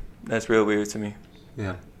to me. That's real weird to me.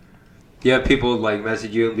 Yeah. Do you have people, like,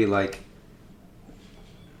 message you and be like,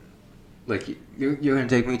 you're going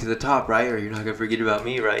to take me to the top, right? Or you're not going to forget about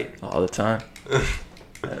me, right? All the time.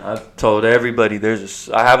 And I've told everybody,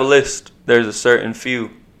 I have a list. There's a certain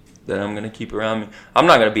few that I'm going to keep around me. I'm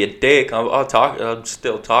not going to be a dick. I'll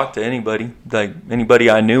still talk to anybody. Like,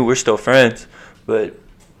 anybody I knew, we're still friends. But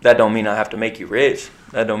that don't mean I have to make you rich.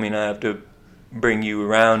 That don't mean I have to bring you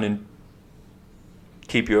around and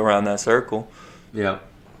keep you around that circle. Yeah.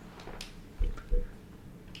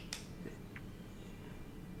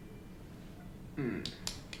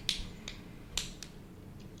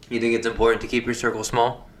 You think it's important to keep your circle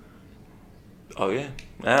small? Oh, yeah.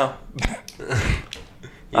 Now.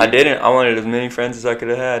 I didn't. I wanted as many friends as I could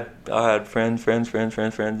have had. I had friends,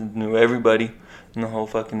 and knew everybody in the whole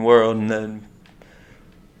fucking world, and then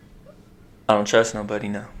I don't trust nobody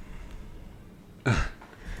now.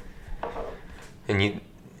 And you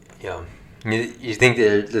think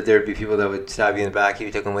that there'd be people that would stab you in the back if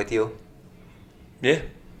you took them with you? Yeah,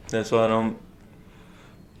 that's why I don't.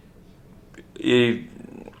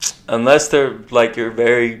 Unless they're like you're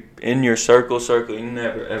very in your circle, you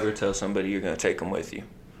never ever tell somebody you're gonna take them with you,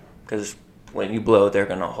 because when you blow, they're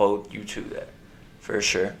gonna hold you to that, for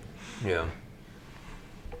sure. Yeah.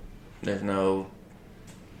 There's no.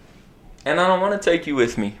 And I don't want to take you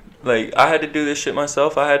with me. Like, I had to do this shit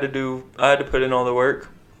myself. I had to put in all the work.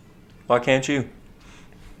 Why can't you?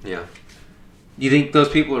 Yeah. You think those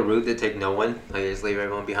people are rude that take no one? Like, they just leave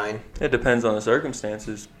everyone behind? It depends on the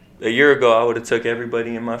circumstances. A year ago, I would have took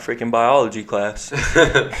everybody in my freaking biology class.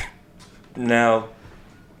 Now,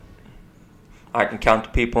 I can count the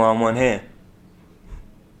people on one hand.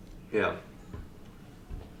 Yeah.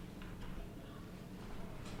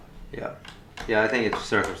 Yeah. Yeah, I think it's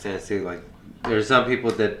circumstance too. Like, there's some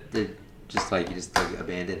people that just like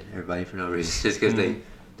abandon everybody for no reason, just because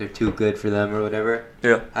they're too good for them or whatever.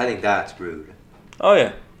 Yeah. I think that's rude. Oh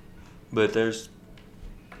yeah, but there's.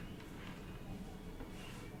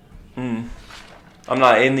 I'm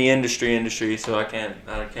not in the industry, so I can't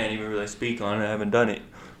even really speak on it. I haven't done it,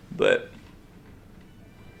 but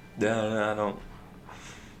yeah,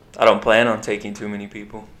 I don't plan on taking too many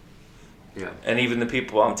people. Yeah. And even the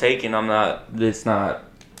people I'm taking, that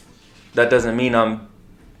doesn't mean I'm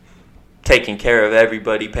taking care of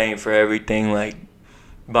everybody, paying for everything, like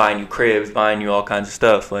buying you cribs, buying you all kinds of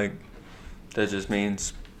stuff. Like, that just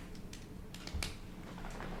means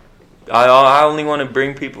I only want to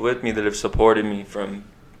bring people with me that have supported me from,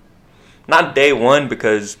 not day one,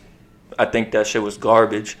 because I think that shit was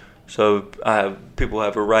garbage. So people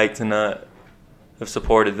have a right to not have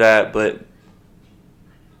supported that, but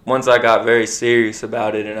once I got very serious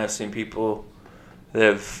about it, and I've seen people that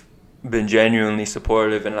have been genuinely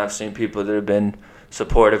supportive, and I've seen people that have been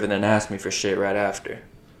supportive and then asked me for shit right after.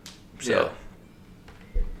 So.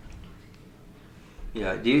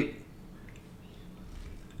 Yeah. Do you,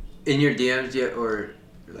 in your DMs yet, or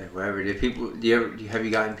like wherever. Have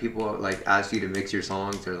you gotten people like ask you to mix your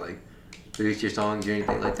songs or like produce your songs or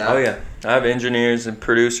anything like that? Oh yeah, I have engineers and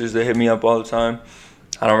producers that hit me up all the time.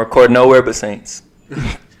 I don't record nowhere but Saints.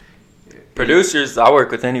 Producers, I work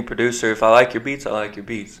with any producer. If I like your beats, I like your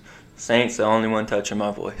beats. Saints, the only one touching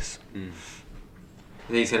my voice. You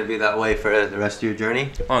think it's gonna be that way for the rest of your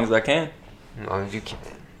journey? As long as I can. As long as you can.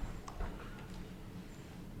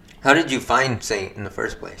 How did you find Saint in the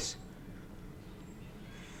first place?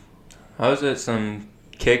 I was at some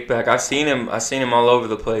kickback. I seen him all over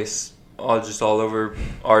the place, all over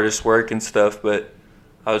artist work and stuff. But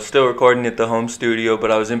I was still recording at the home studio.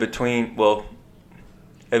 But I was in between. Well,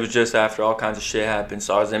 it was just after all kinds of shit happened,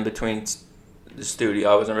 so I was in between the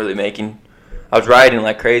studio. I wasn't really making. I was writing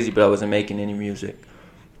like crazy, but I wasn't making any music.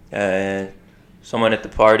 And someone at the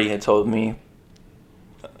party had told me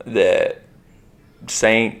that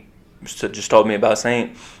Saint just told me about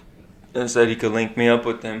Saint and said he could link me up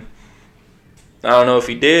with him. I don't know if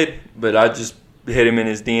he did, but I just hit him in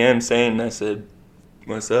his DM saying, I said,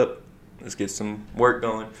 "What's up? Let's get some work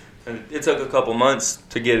going." And it took a couple months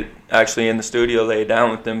to get actually in the studio, laid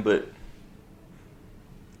down with him, but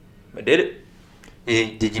I did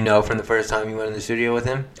it. Did you know from the first time you went in the studio with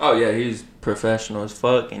him? Oh yeah, he's professional as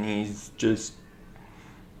fuck, and he's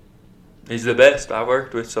the best I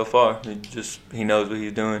worked with so far. He knows what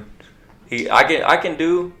he's doing. I can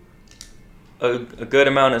do a good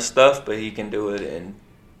amount of stuff, but he can do it in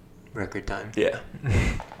record time. Yeah.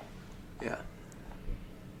 Yeah.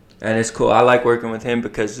 And it's cool. I like working with him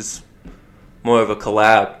because it's more of a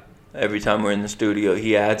collab. Every time we're in the studio,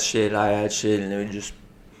 he adds shit, I add shit, and it just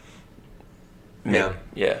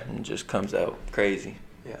it just comes out crazy.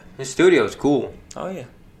 Yeah, his studio's cool. Oh yeah,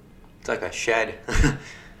 it's like a shed,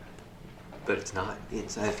 but it's not. The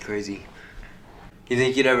inside's crazy. You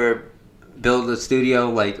think you'd ever build a studio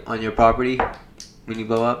like on your property when you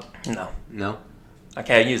blow up? No. I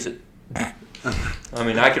can't use it. I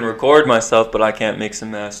mean, I can record myself, but I can't mix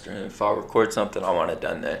and master. And if I record something, I want it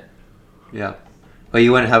done there. Yeah. But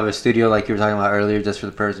you wouldn't have a studio like you were talking about earlier, just for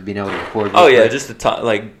the purpose of being able to record. Oh yeah, just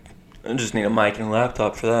I just need a mic and a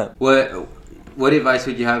laptop for that. What advice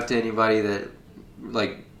would you have to anybody that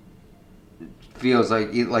like feels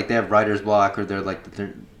like they have writer's block, or they're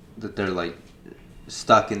like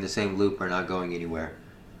stuck in the same loop or not going anywhere?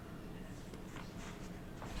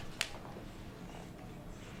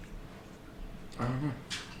 I don't know.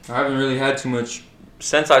 I haven't really had too much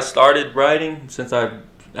since I started writing. Since I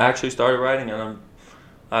actually started writing, I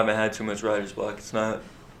haven't had too much writer's block. It's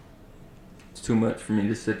too much for me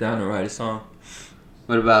to sit down and write a song.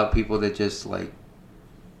 What about people that just like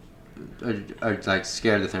are like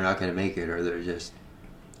scared that they're not going to make it, or they're just...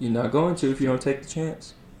 You're not going to if you don't take the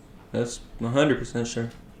chance. That's 100% sure.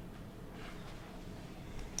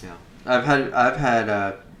 Yeah, I've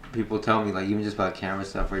had people tell me, like, even just about camera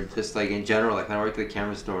stuff, or just like in general, like when I worked at the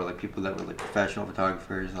camera store, like people that were like professional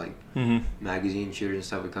photographers, like magazine shooters and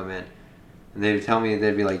stuff would come in, and they would tell me,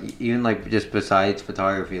 they'd be like, even like just besides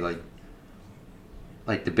photography, like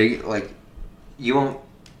the big, like you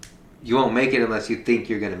won't make it unless you think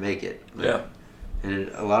you're gonna make it. Like, yeah. And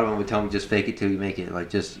a lot of them would tell me, just fake it till you make it. Like,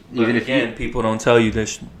 just but even if people don't tell you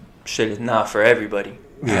this shit is not for everybody.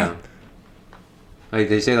 Yeah. Like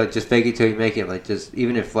they say, like, just fake it till you make it. Like, just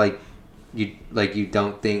even if you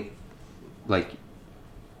don't think like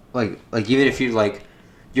even if you like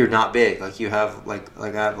you're not big, like you have like I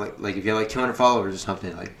have like if you have like 200 followers or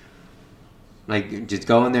something, like just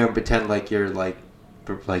go in there and pretend like you're like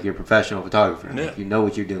you're a professional photographer. Yeah. Like, you know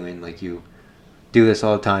what you're doing. Like, you do this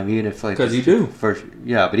all the time, even if like because you do first.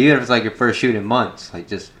 Yeah, but even if it's like your first shoot in months, like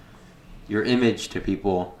just your image to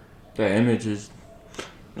people. The image is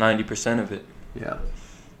 90% of it. Yeah.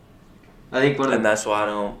 I think and that's why I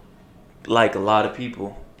don't like a lot of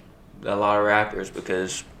people, a lot of rappers,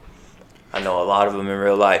 because I know a lot of them in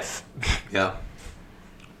real life. Yeah.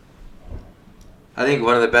 I think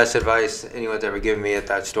one of the best advice anyone's ever given me at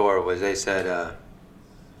that store was they said,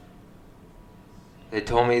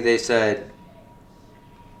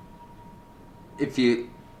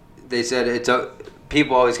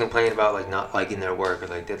 people always complain about like not liking their work, or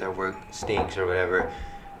like that their work stinks or whatever.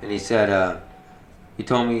 And he said, he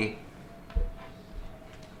told me,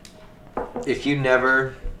 if you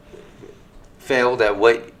never failed at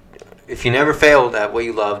what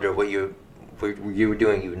you loved or what you were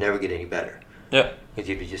doing, you would never get any better. Yeah. Because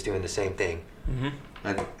you'd be just doing the same thing. Mm-hmm.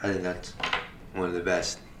 I think that's one of the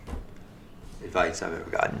best advice I've ever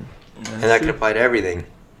gotten. And that can apply to everything.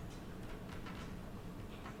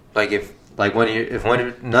 Like if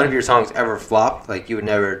none of your songs ever flopped, like there would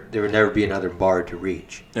never be another bar to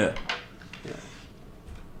reach. Yeah. Yeah.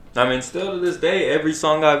 I mean, still to this day, every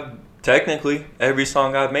song I've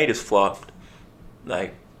made is flopped.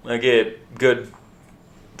 Like, I get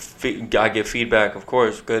feedback, of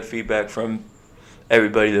course, good feedback from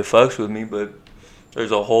everybody that fucks with me, but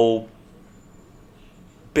there's a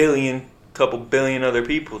couple billion other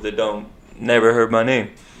people that never heard my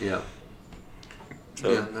name. Yeah.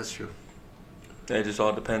 So yeah, that's true. It just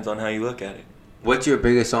all depends on how you look at it. What's your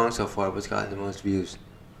biggest song so far? What's gotten the most views?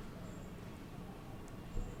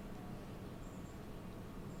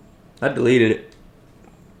 I deleted it.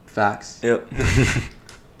 Facts. Yep.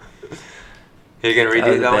 You're gonna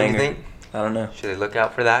redo that one, you think? I don't know. Should I look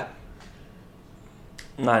out for that?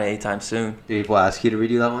 Not anytime soon. Do people ask you to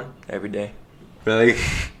redo that one? Every day. Really?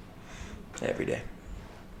 Every day.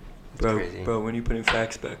 That's crazy. Bro, when are you putting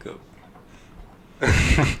Facts back up?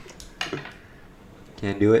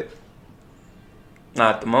 Can't do it?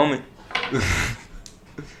 Not at the moment.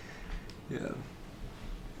 Yeah.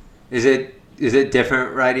 Is it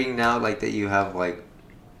different writing now, like that you have like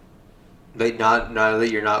not that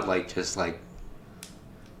you're not like just like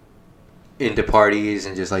into parties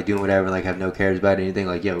and just like doing whatever, like have no cares about anything,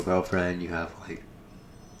 like you have a girlfriend, you have like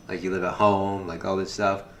you live at home, like all this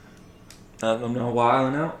stuff. I'm not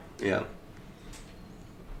wilding out. Yeah.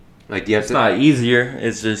 Like do you have It's not easier.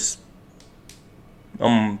 It's just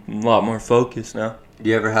I'm a lot more focused now. Do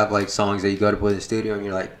you ever have like songs that you go to put in the studio and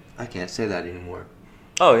you're like, I can't say that anymore?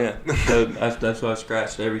 Oh yeah, that's why I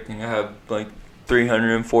scratched everything. I have like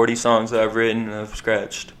 340 songs that I've written and I've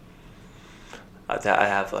scratched. I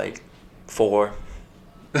have like 4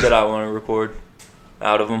 that I want to record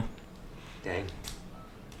out of them. Dang.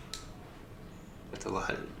 That's a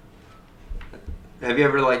lot. Have you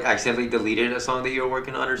ever like accidentally deleted a song that you were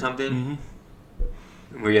working on or something?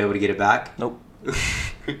 Mm-hmm. Were you able to get it back? Nope.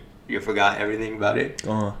 You forgot everything about it?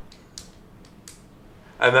 Uh-huh.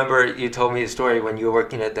 I remember you told me a story when you were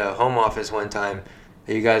working at the home office one time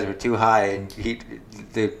that you guys were too high and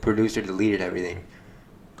the producer deleted everything.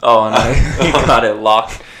 Oh, and he got it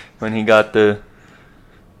locked when he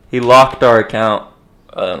locked our account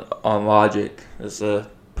on Logic. It's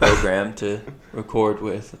a program to record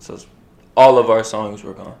with. It says all of our songs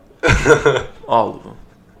were gone. All of them.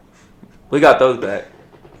 We got those back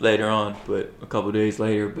later on, but a couple days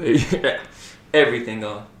later, but everything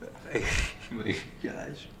gone. Oh my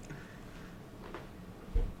gosh.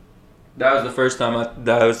 That was the first time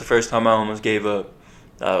I almost gave up.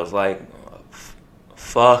 I was like,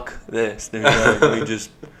 fuck this, dude. Like,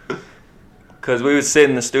 because we would sit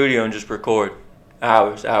in the studio and just record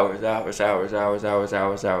hours. Just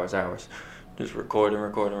record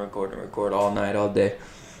all night, all day.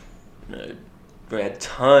 We had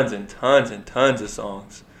tons and tons and tons of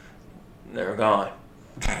songs. They were gone.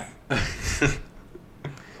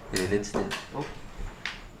 In an instant. Oh.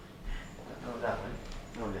 Oh, that one.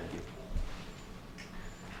 Oh, thank you.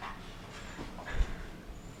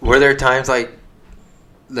 Were there times like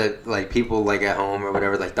that, like people like at home or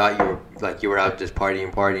whatever, like thought you were out just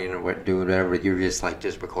partying or doing whatever, but you were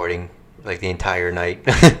just recording like the entire night?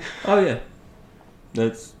 Oh yeah,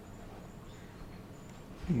 that's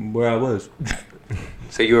where I was.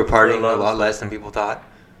 So you were partying a lot less than people thought?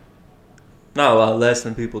 Not a lot less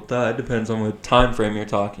than people thought. It depends on what time frame you're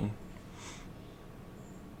talking.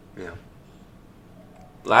 Yeah.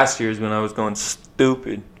 Last year's when I was going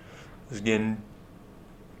stupid. I was getting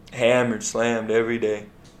hammered, slammed every day.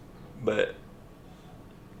 But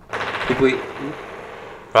people,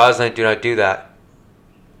 Rosalind, do not do that.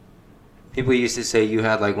 People used to say you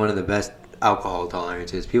had like one of the best alcohol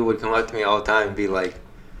tolerances. People would come up to me all the time and be like,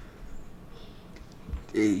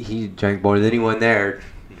 he drank more than anyone there.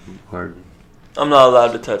 Or I'm not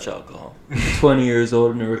allowed to touch alcohol. I'm 20 years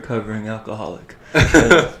old and a recovering alcoholic.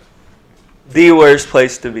 The worst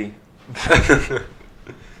place to be.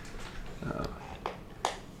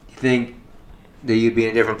 You think that you'd be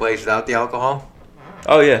in a different place without the alcohol?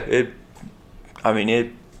 Oh yeah, it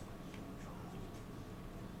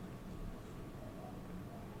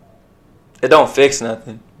don't fix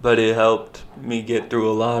nothing, but it helped me get through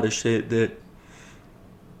a lot of shit that,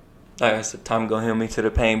 like I said, time gonna heal me to the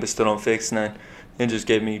pain, but still don't fix nothing. It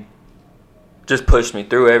just pushed me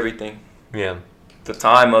through everything. Yeah. The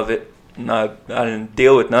time of it, and I didn't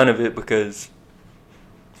deal with none of it because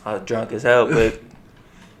I was drunk as hell, but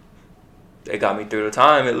it got me through the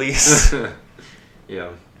time at least. Yeah.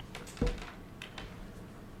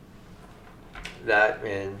 That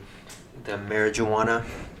and the marijuana.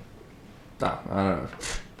 Nah, I don't know.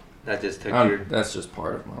 That just took That's just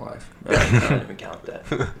part of my life. I don't even count that.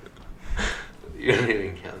 You don't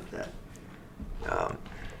even count that.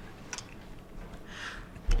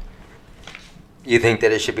 You think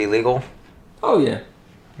that it should be legal? Oh yeah.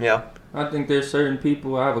 Yeah. I think there's certain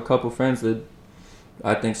people. I have a couple friends that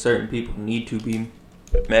I think certain people need to be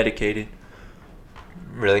medicated.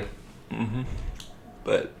 Really?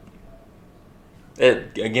 But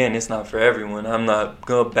it's not for everyone. I'm not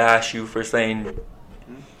gonna bash you for saying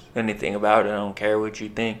anything about it. I don't care what you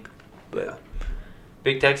think. But Yeah.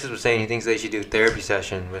 Big Texas was saying he thinks they should do therapy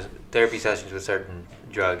sessions with certain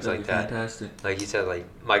drugs like that. Fantastic. Like he said, like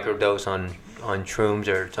microdose on shrooms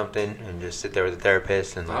or something, and just sit there with a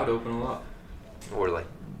therapist and That like, would open a lot. or like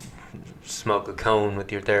smoke a cone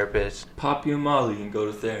with your therapist. Pop you a Molly and go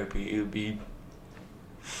to therapy. It would be.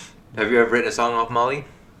 Have you ever written a song off Molly?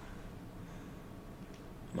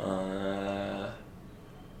 I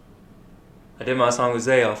did my song with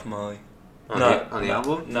Zay off Molly. On the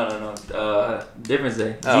album? No. Different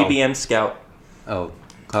Zay. Oh. GBM Scout. Oh,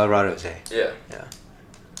 Colorado Zay. Yeah. Yeah.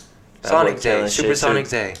 That Sonic boy Zay. killing shit, Supersonic too.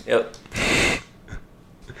 Zay. Yep.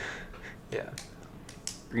 Yeah.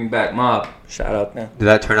 Bring back Mob. Shout out them. Did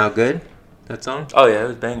that turn out good? That song? Oh yeah, it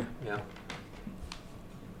was banger. Yeah.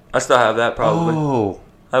 I still have that probably. Oh.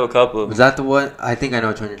 I have a couple of Was them. that the one? I think I know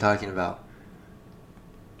which one you're talking about.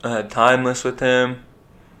 I had Timeless with him.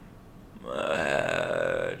 I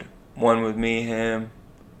had one with me, him.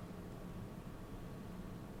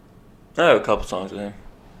 I have a couple songs with him.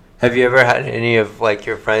 Have you ever had any of like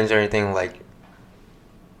your friends or anything like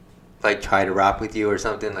try to rap with you or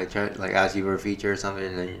something, like ask you for a feature or something,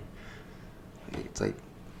 and then it's like,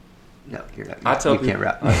 no, you're not. You can't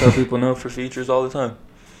rap. I tell people no for features all the time.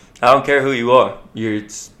 I don't care who you are. You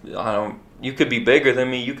could be bigger than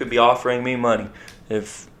me. You could be offering me money.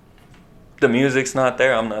 If the music's not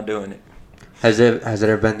there, I'm not doing it. Has it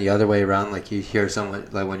ever been the other way around? Like you hear someone,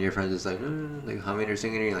 like one of your friends is like humming or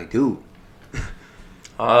singing, and you're like, dude.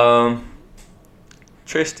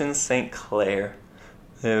 Tristan St. Clair.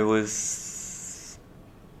 It was.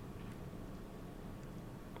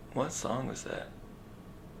 What song was that?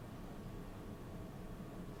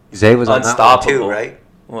 Zay was on that one Unstoppable. too, right?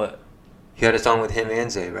 What? You had a song with him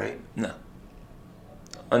and Zay, right? No.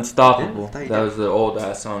 Unstoppable. I thought you That did. was the old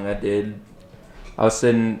ass song I did. I was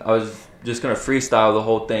just gonna freestyle the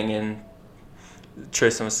whole thing, and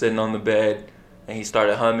Tristan was sitting on the bed, and he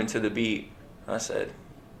started humming to the beat. I said,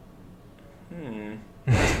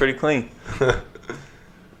 that's pretty clean.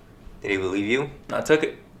 Did he believe you? I took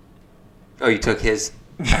it. Oh, you took his.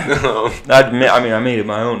 I made it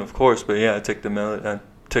my own, of course, but yeah, I took the melody. I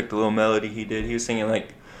took the little melody he did. He was singing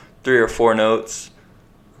like 3 or 4 notes.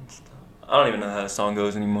 I don't even know how the song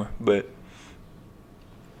goes anymore, but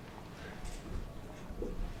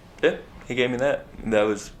yeah, he gave me that.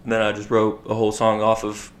 Then I just wrote a whole song off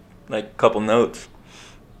of like a couple notes.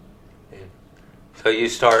 So you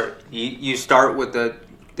start with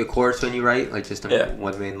the chorus when you write, like just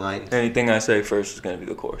one main line. Anything I say first is gonna be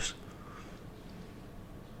the chorus.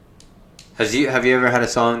 Have you ever had a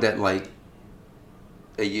song that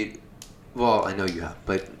well, I know you have,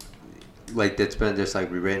 but like that's been just like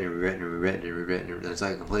rewritten, and it's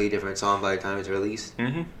like a completely different song by the time it's released?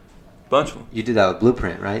 Mm-hmm. Bunch of them. You did that with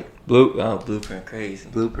Blueprint, right? Blueprint, crazy.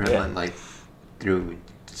 Blueprint Yeah. went like through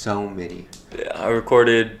so many. Yeah, I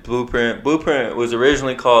recorded Blueprint. Blueprint was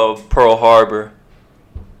originally called Pearl Harbor.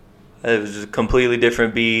 It was just a completely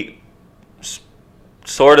different beat,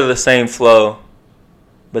 sort of the same flow,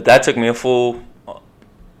 but that took me a full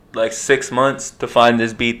 6 months to find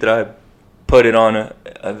this beat that I put it on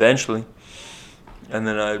eventually. And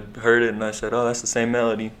then I heard it and I said, oh, that's the same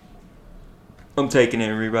melody. I'm taking it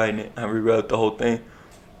and rewriting it. I rewrote the whole thing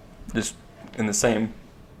just in the same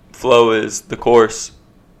flow as the chorus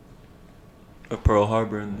of Pearl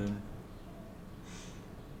Harbor, and then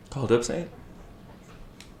called Up Saint.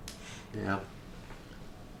 Yeah.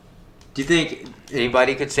 Do you think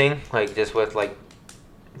anybody could sing, like just with like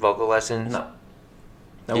vocal lessons? No.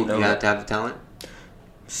 You have to have the talent.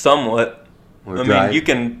 Somewhat. Or I drive?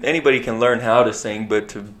 mean, anybody can learn how to sing, but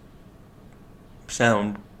to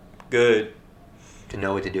sound good, to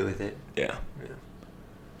know what to do with it. yeah.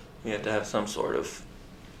 You have to have some sort of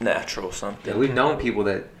natural something. Yeah, we've known people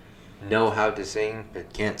that know how to sing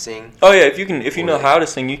but can't sing. Oh yeah, if you know how to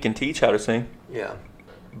sing, you can teach how to sing. Yeah.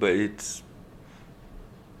 But it's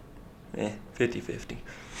 50-50.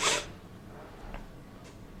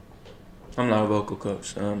 I'm not a vocal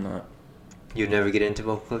coach, so I'm not. You'd never get into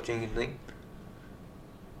vocal coaching, you think?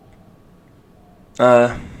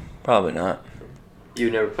 Probably not. You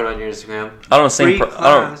never put on your Instagram? I don't sing. Free I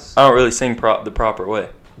class. don't really sing the proper way.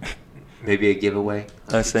 Maybe a giveaway.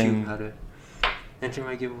 I I'll teach you sing- how to enter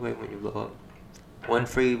my giveaway when you blow up. One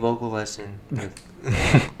free vocal lesson.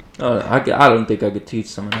 I don't think I could teach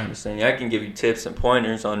someone how to sing. I can give you tips and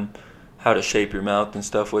pointers on how to shape your mouth and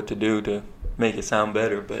stuff, what to do to make it sound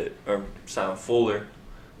better, or sound fuller.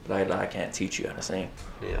 But I can't teach you how to sing.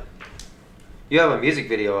 Yeah. You have a music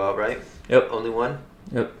video out, right? Yep. Only one?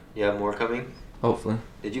 Yep. You have more coming? Hopefully.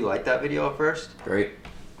 Did you like that video at first? Great.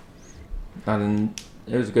 It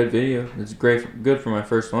was a good video. It's good for my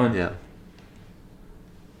first one. Yeah.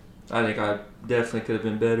 I think I definitely could have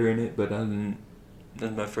been better in it, but that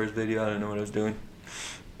was my first video. I didn't know what I was doing.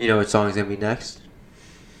 You know what song's gonna be next?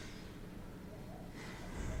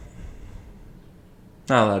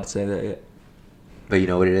 Not allowed to say that yet. But you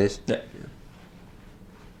know what it is? Yeah.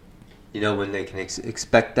 You know when they can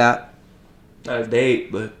expect that? Not a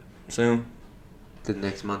date, but soon. The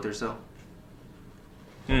next month or so?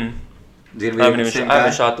 Hmm. Is it I gonna be the same guy?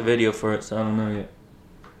 haven't shot the video for it, so I don't know yet.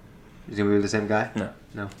 Is it gonna be the same guy?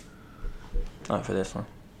 No. Not for this one.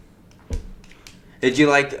 Did you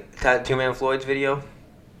like that Two Man Floyd's video?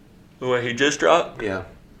 The way he just dropped? Yeah.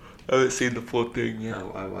 I haven't seen the full thing yet.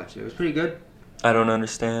 I watched it. It was pretty good. I don't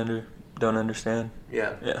understand.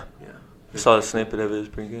 Yeah. Yeah. Yeah. I saw the snippet of it. It was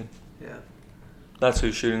pretty good. Yeah. That's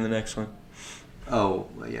who's shooting the next one. Oh,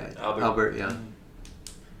 yeah. Albert. Yeah.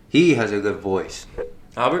 He has a good voice.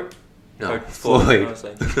 Albert? No, Or Floyd. I was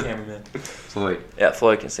like, cameraman. Floyd. Yeah,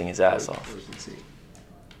 Floyd can sing his ass off.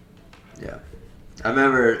 Yeah. I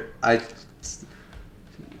remember I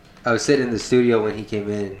was sitting in the studio when he came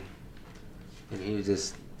in, and he was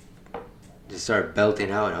just started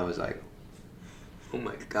belting out, and I was like, oh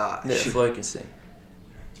my gosh. Yeah, Floyd can sing.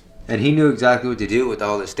 And he knew exactly what to do with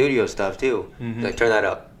all the studio stuff too. Mhm. Like, turn that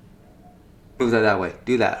up. Move that way.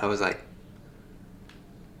 Do that. I was like,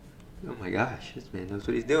 oh my gosh, this man knows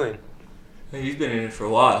what he's doing. Hey, he's been in it for a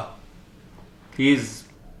while. I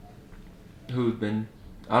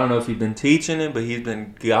don't know if he's been teaching it, but he's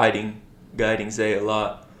been guiding Zay a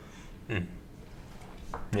lot.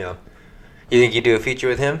 Yeah. You think you'd do a feature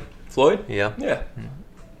with him? Floyd? Yeah. Yeah.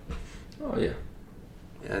 Oh, yeah.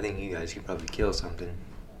 Yeah, I think you guys could probably kill something.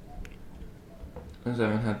 I just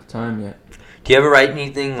haven't had the time yet. Do you ever write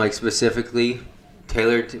anything like specifically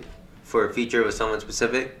tailored for a feature with someone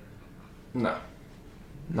specific? No.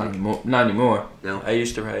 Not anymore. No. I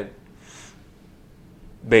used to write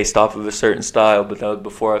based off of a certain style, but that was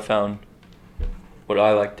before I found what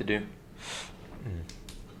I like to do.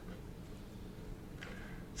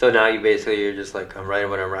 So now you're just like, I'm writing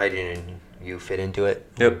what I'm writing and you fit into it?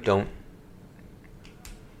 Yep. Don't?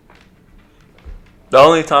 The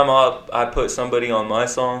only time I put somebody on my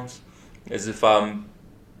songs is if I'm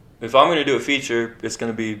going to do a feature, it's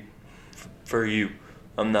going to be for you.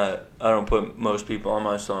 I don't put most people on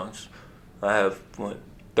my songs. I have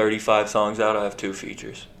 35 songs out. I have 2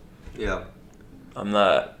 features. Yeah.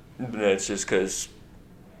 It's just because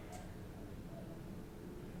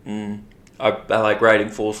I like writing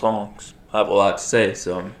full songs. I have a lot to say,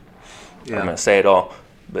 so I'm going to say it all.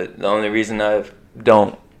 But the only reason I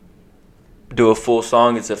don't do a full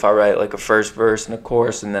song is if I write like a first verse and a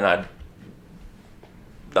chorus, and then I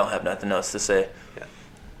don't have nothing else to say.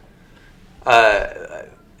 Yeah.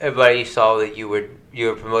 Everybody saw that you were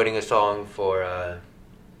promoting a song for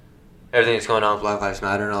everything that's going on with Black Lives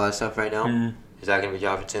Matter and all that stuff right now. Mm-hmm. Is that going to be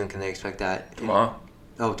dropping soon? Can they expect that Tomorrow.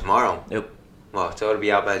 Oh, tomorrow. Yep. Well, so it'll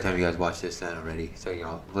be out by the time you guys watch this then already. So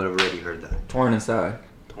y'all would have already heard that. Torn Inside.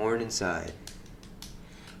 Torn Inside.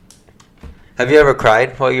 Have you ever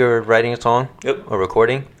cried while you were writing a song? Yep. Or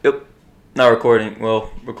recording? Yep. Not recording.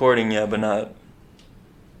 Well, recording, yeah, but not.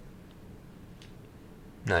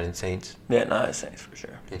 Not in Saints. Yeah, not in Saints for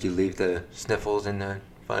sure. Did you leave the sniffles in the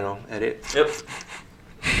final edit? Yep.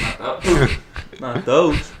 Not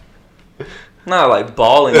those. Not like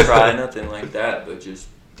bawling cry, nothing like that, but just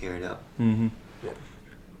tearing up. Mm-hmm. Yeah.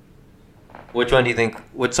 What song do you think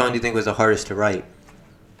was the hardest to write?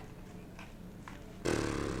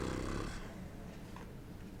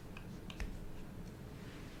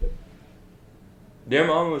 Dear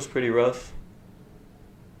Mama was pretty rough.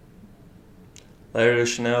 Letter to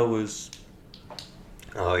Chanel was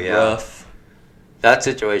rough. That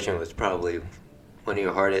situation was probably one of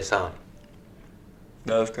your hardest, huh?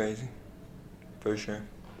 That was crazy. For sure.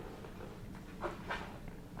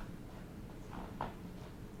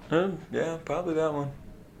 Yeah, probably that one.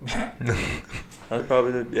 that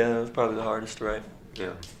was probably the hardest to write.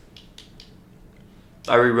 Yeah.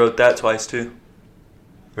 I rewrote that twice too.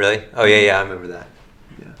 Really? Oh yeah, I remember that.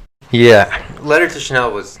 Yeah. Letter to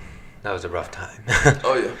Chanel was a rough time.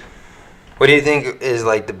 Oh yeah. What do you think is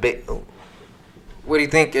like the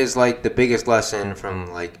biggest lesson from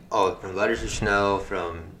from Letter to Chanel,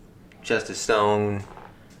 from Justice Stone,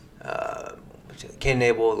 Cain and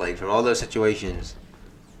Abel, like from all those situations?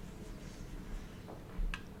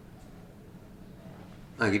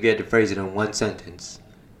 Like if you had to phrase it in one sentence.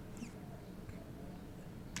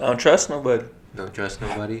 I don't trust nobody. Don't trust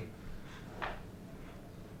nobody.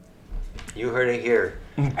 You heard it here.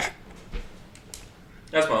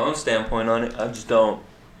 That's my own standpoint on it. I just don't.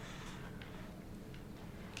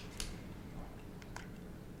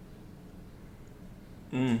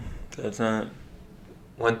 That's not.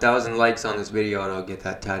 1,000 likes on this video and I'll get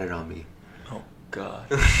that tatted on me. Oh, God.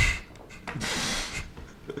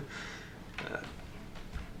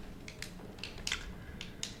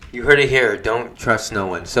 You heard it here. Don't trust no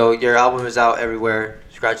one. So your album is out everywhere.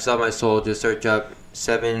 Scratches on My Soul. Just search up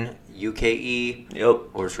 7 UKE. Yep.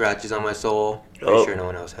 Or Scratches on My Soul. Pretty sure no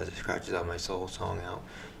one else has a Scratches on My Soul song out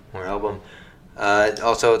or album.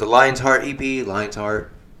 Also, the Lion's Heart EP, Lion's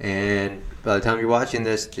Heart. And by the time you're watching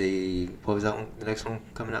this, what was that one? The next one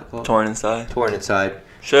coming out called? Torn Inside. Torn Inside.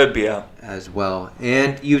 Should be out. As well.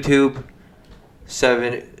 And YouTube,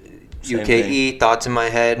 7 Same UKE, thing. Thoughts in My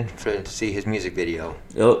Head, to see his music video.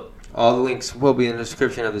 Yep. All the links will be in the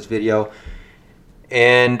description of this video.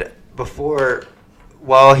 And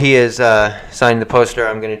while he is signing the poster,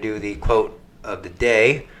 I'm going to do the quote of the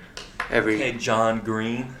day. Okay, John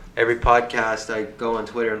Green. Every podcast, I go on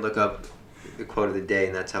Twitter and look up the quote of the day,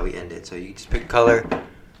 and that's how we end it. So you just pick a color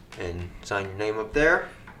and sign your name up there.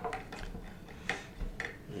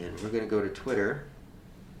 And we're going to go to Twitter.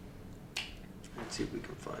 Let's see if we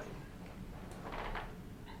can find.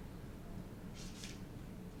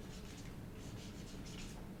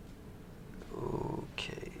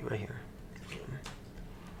 Okay, right here.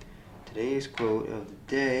 Today's quote of the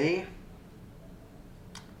day.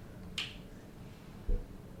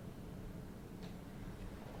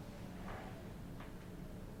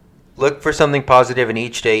 Look for something positive in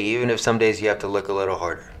each day, even if some days you have to look a little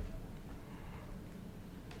harder.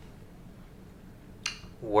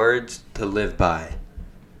 Words to live by.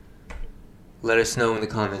 Let us know in the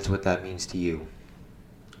comments what that means to you.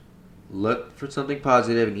 Look for something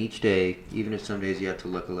positive in each day, even if some days you have to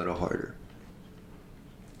look a little harder.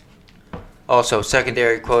 Also,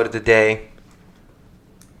 secondary quote of the day.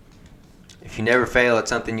 If you never fail at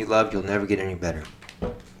something you love, you'll never get any better.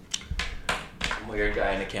 Weird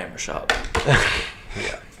guy in a camera shop.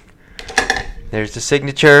 Yeah. There's the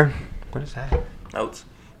signature. What is that? Notes.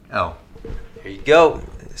 Oh. There you go.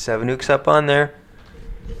 7 Nukes up on there.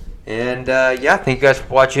 And thank you guys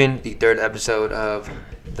for watching the 3rd episode of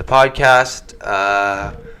the podcast.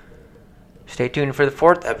 Stay tuned for the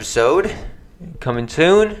 4th episode. Coming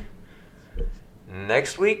soon.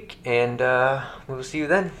 Next week. And we'll see you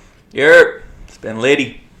then. Yerp. It's been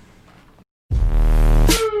Liddy.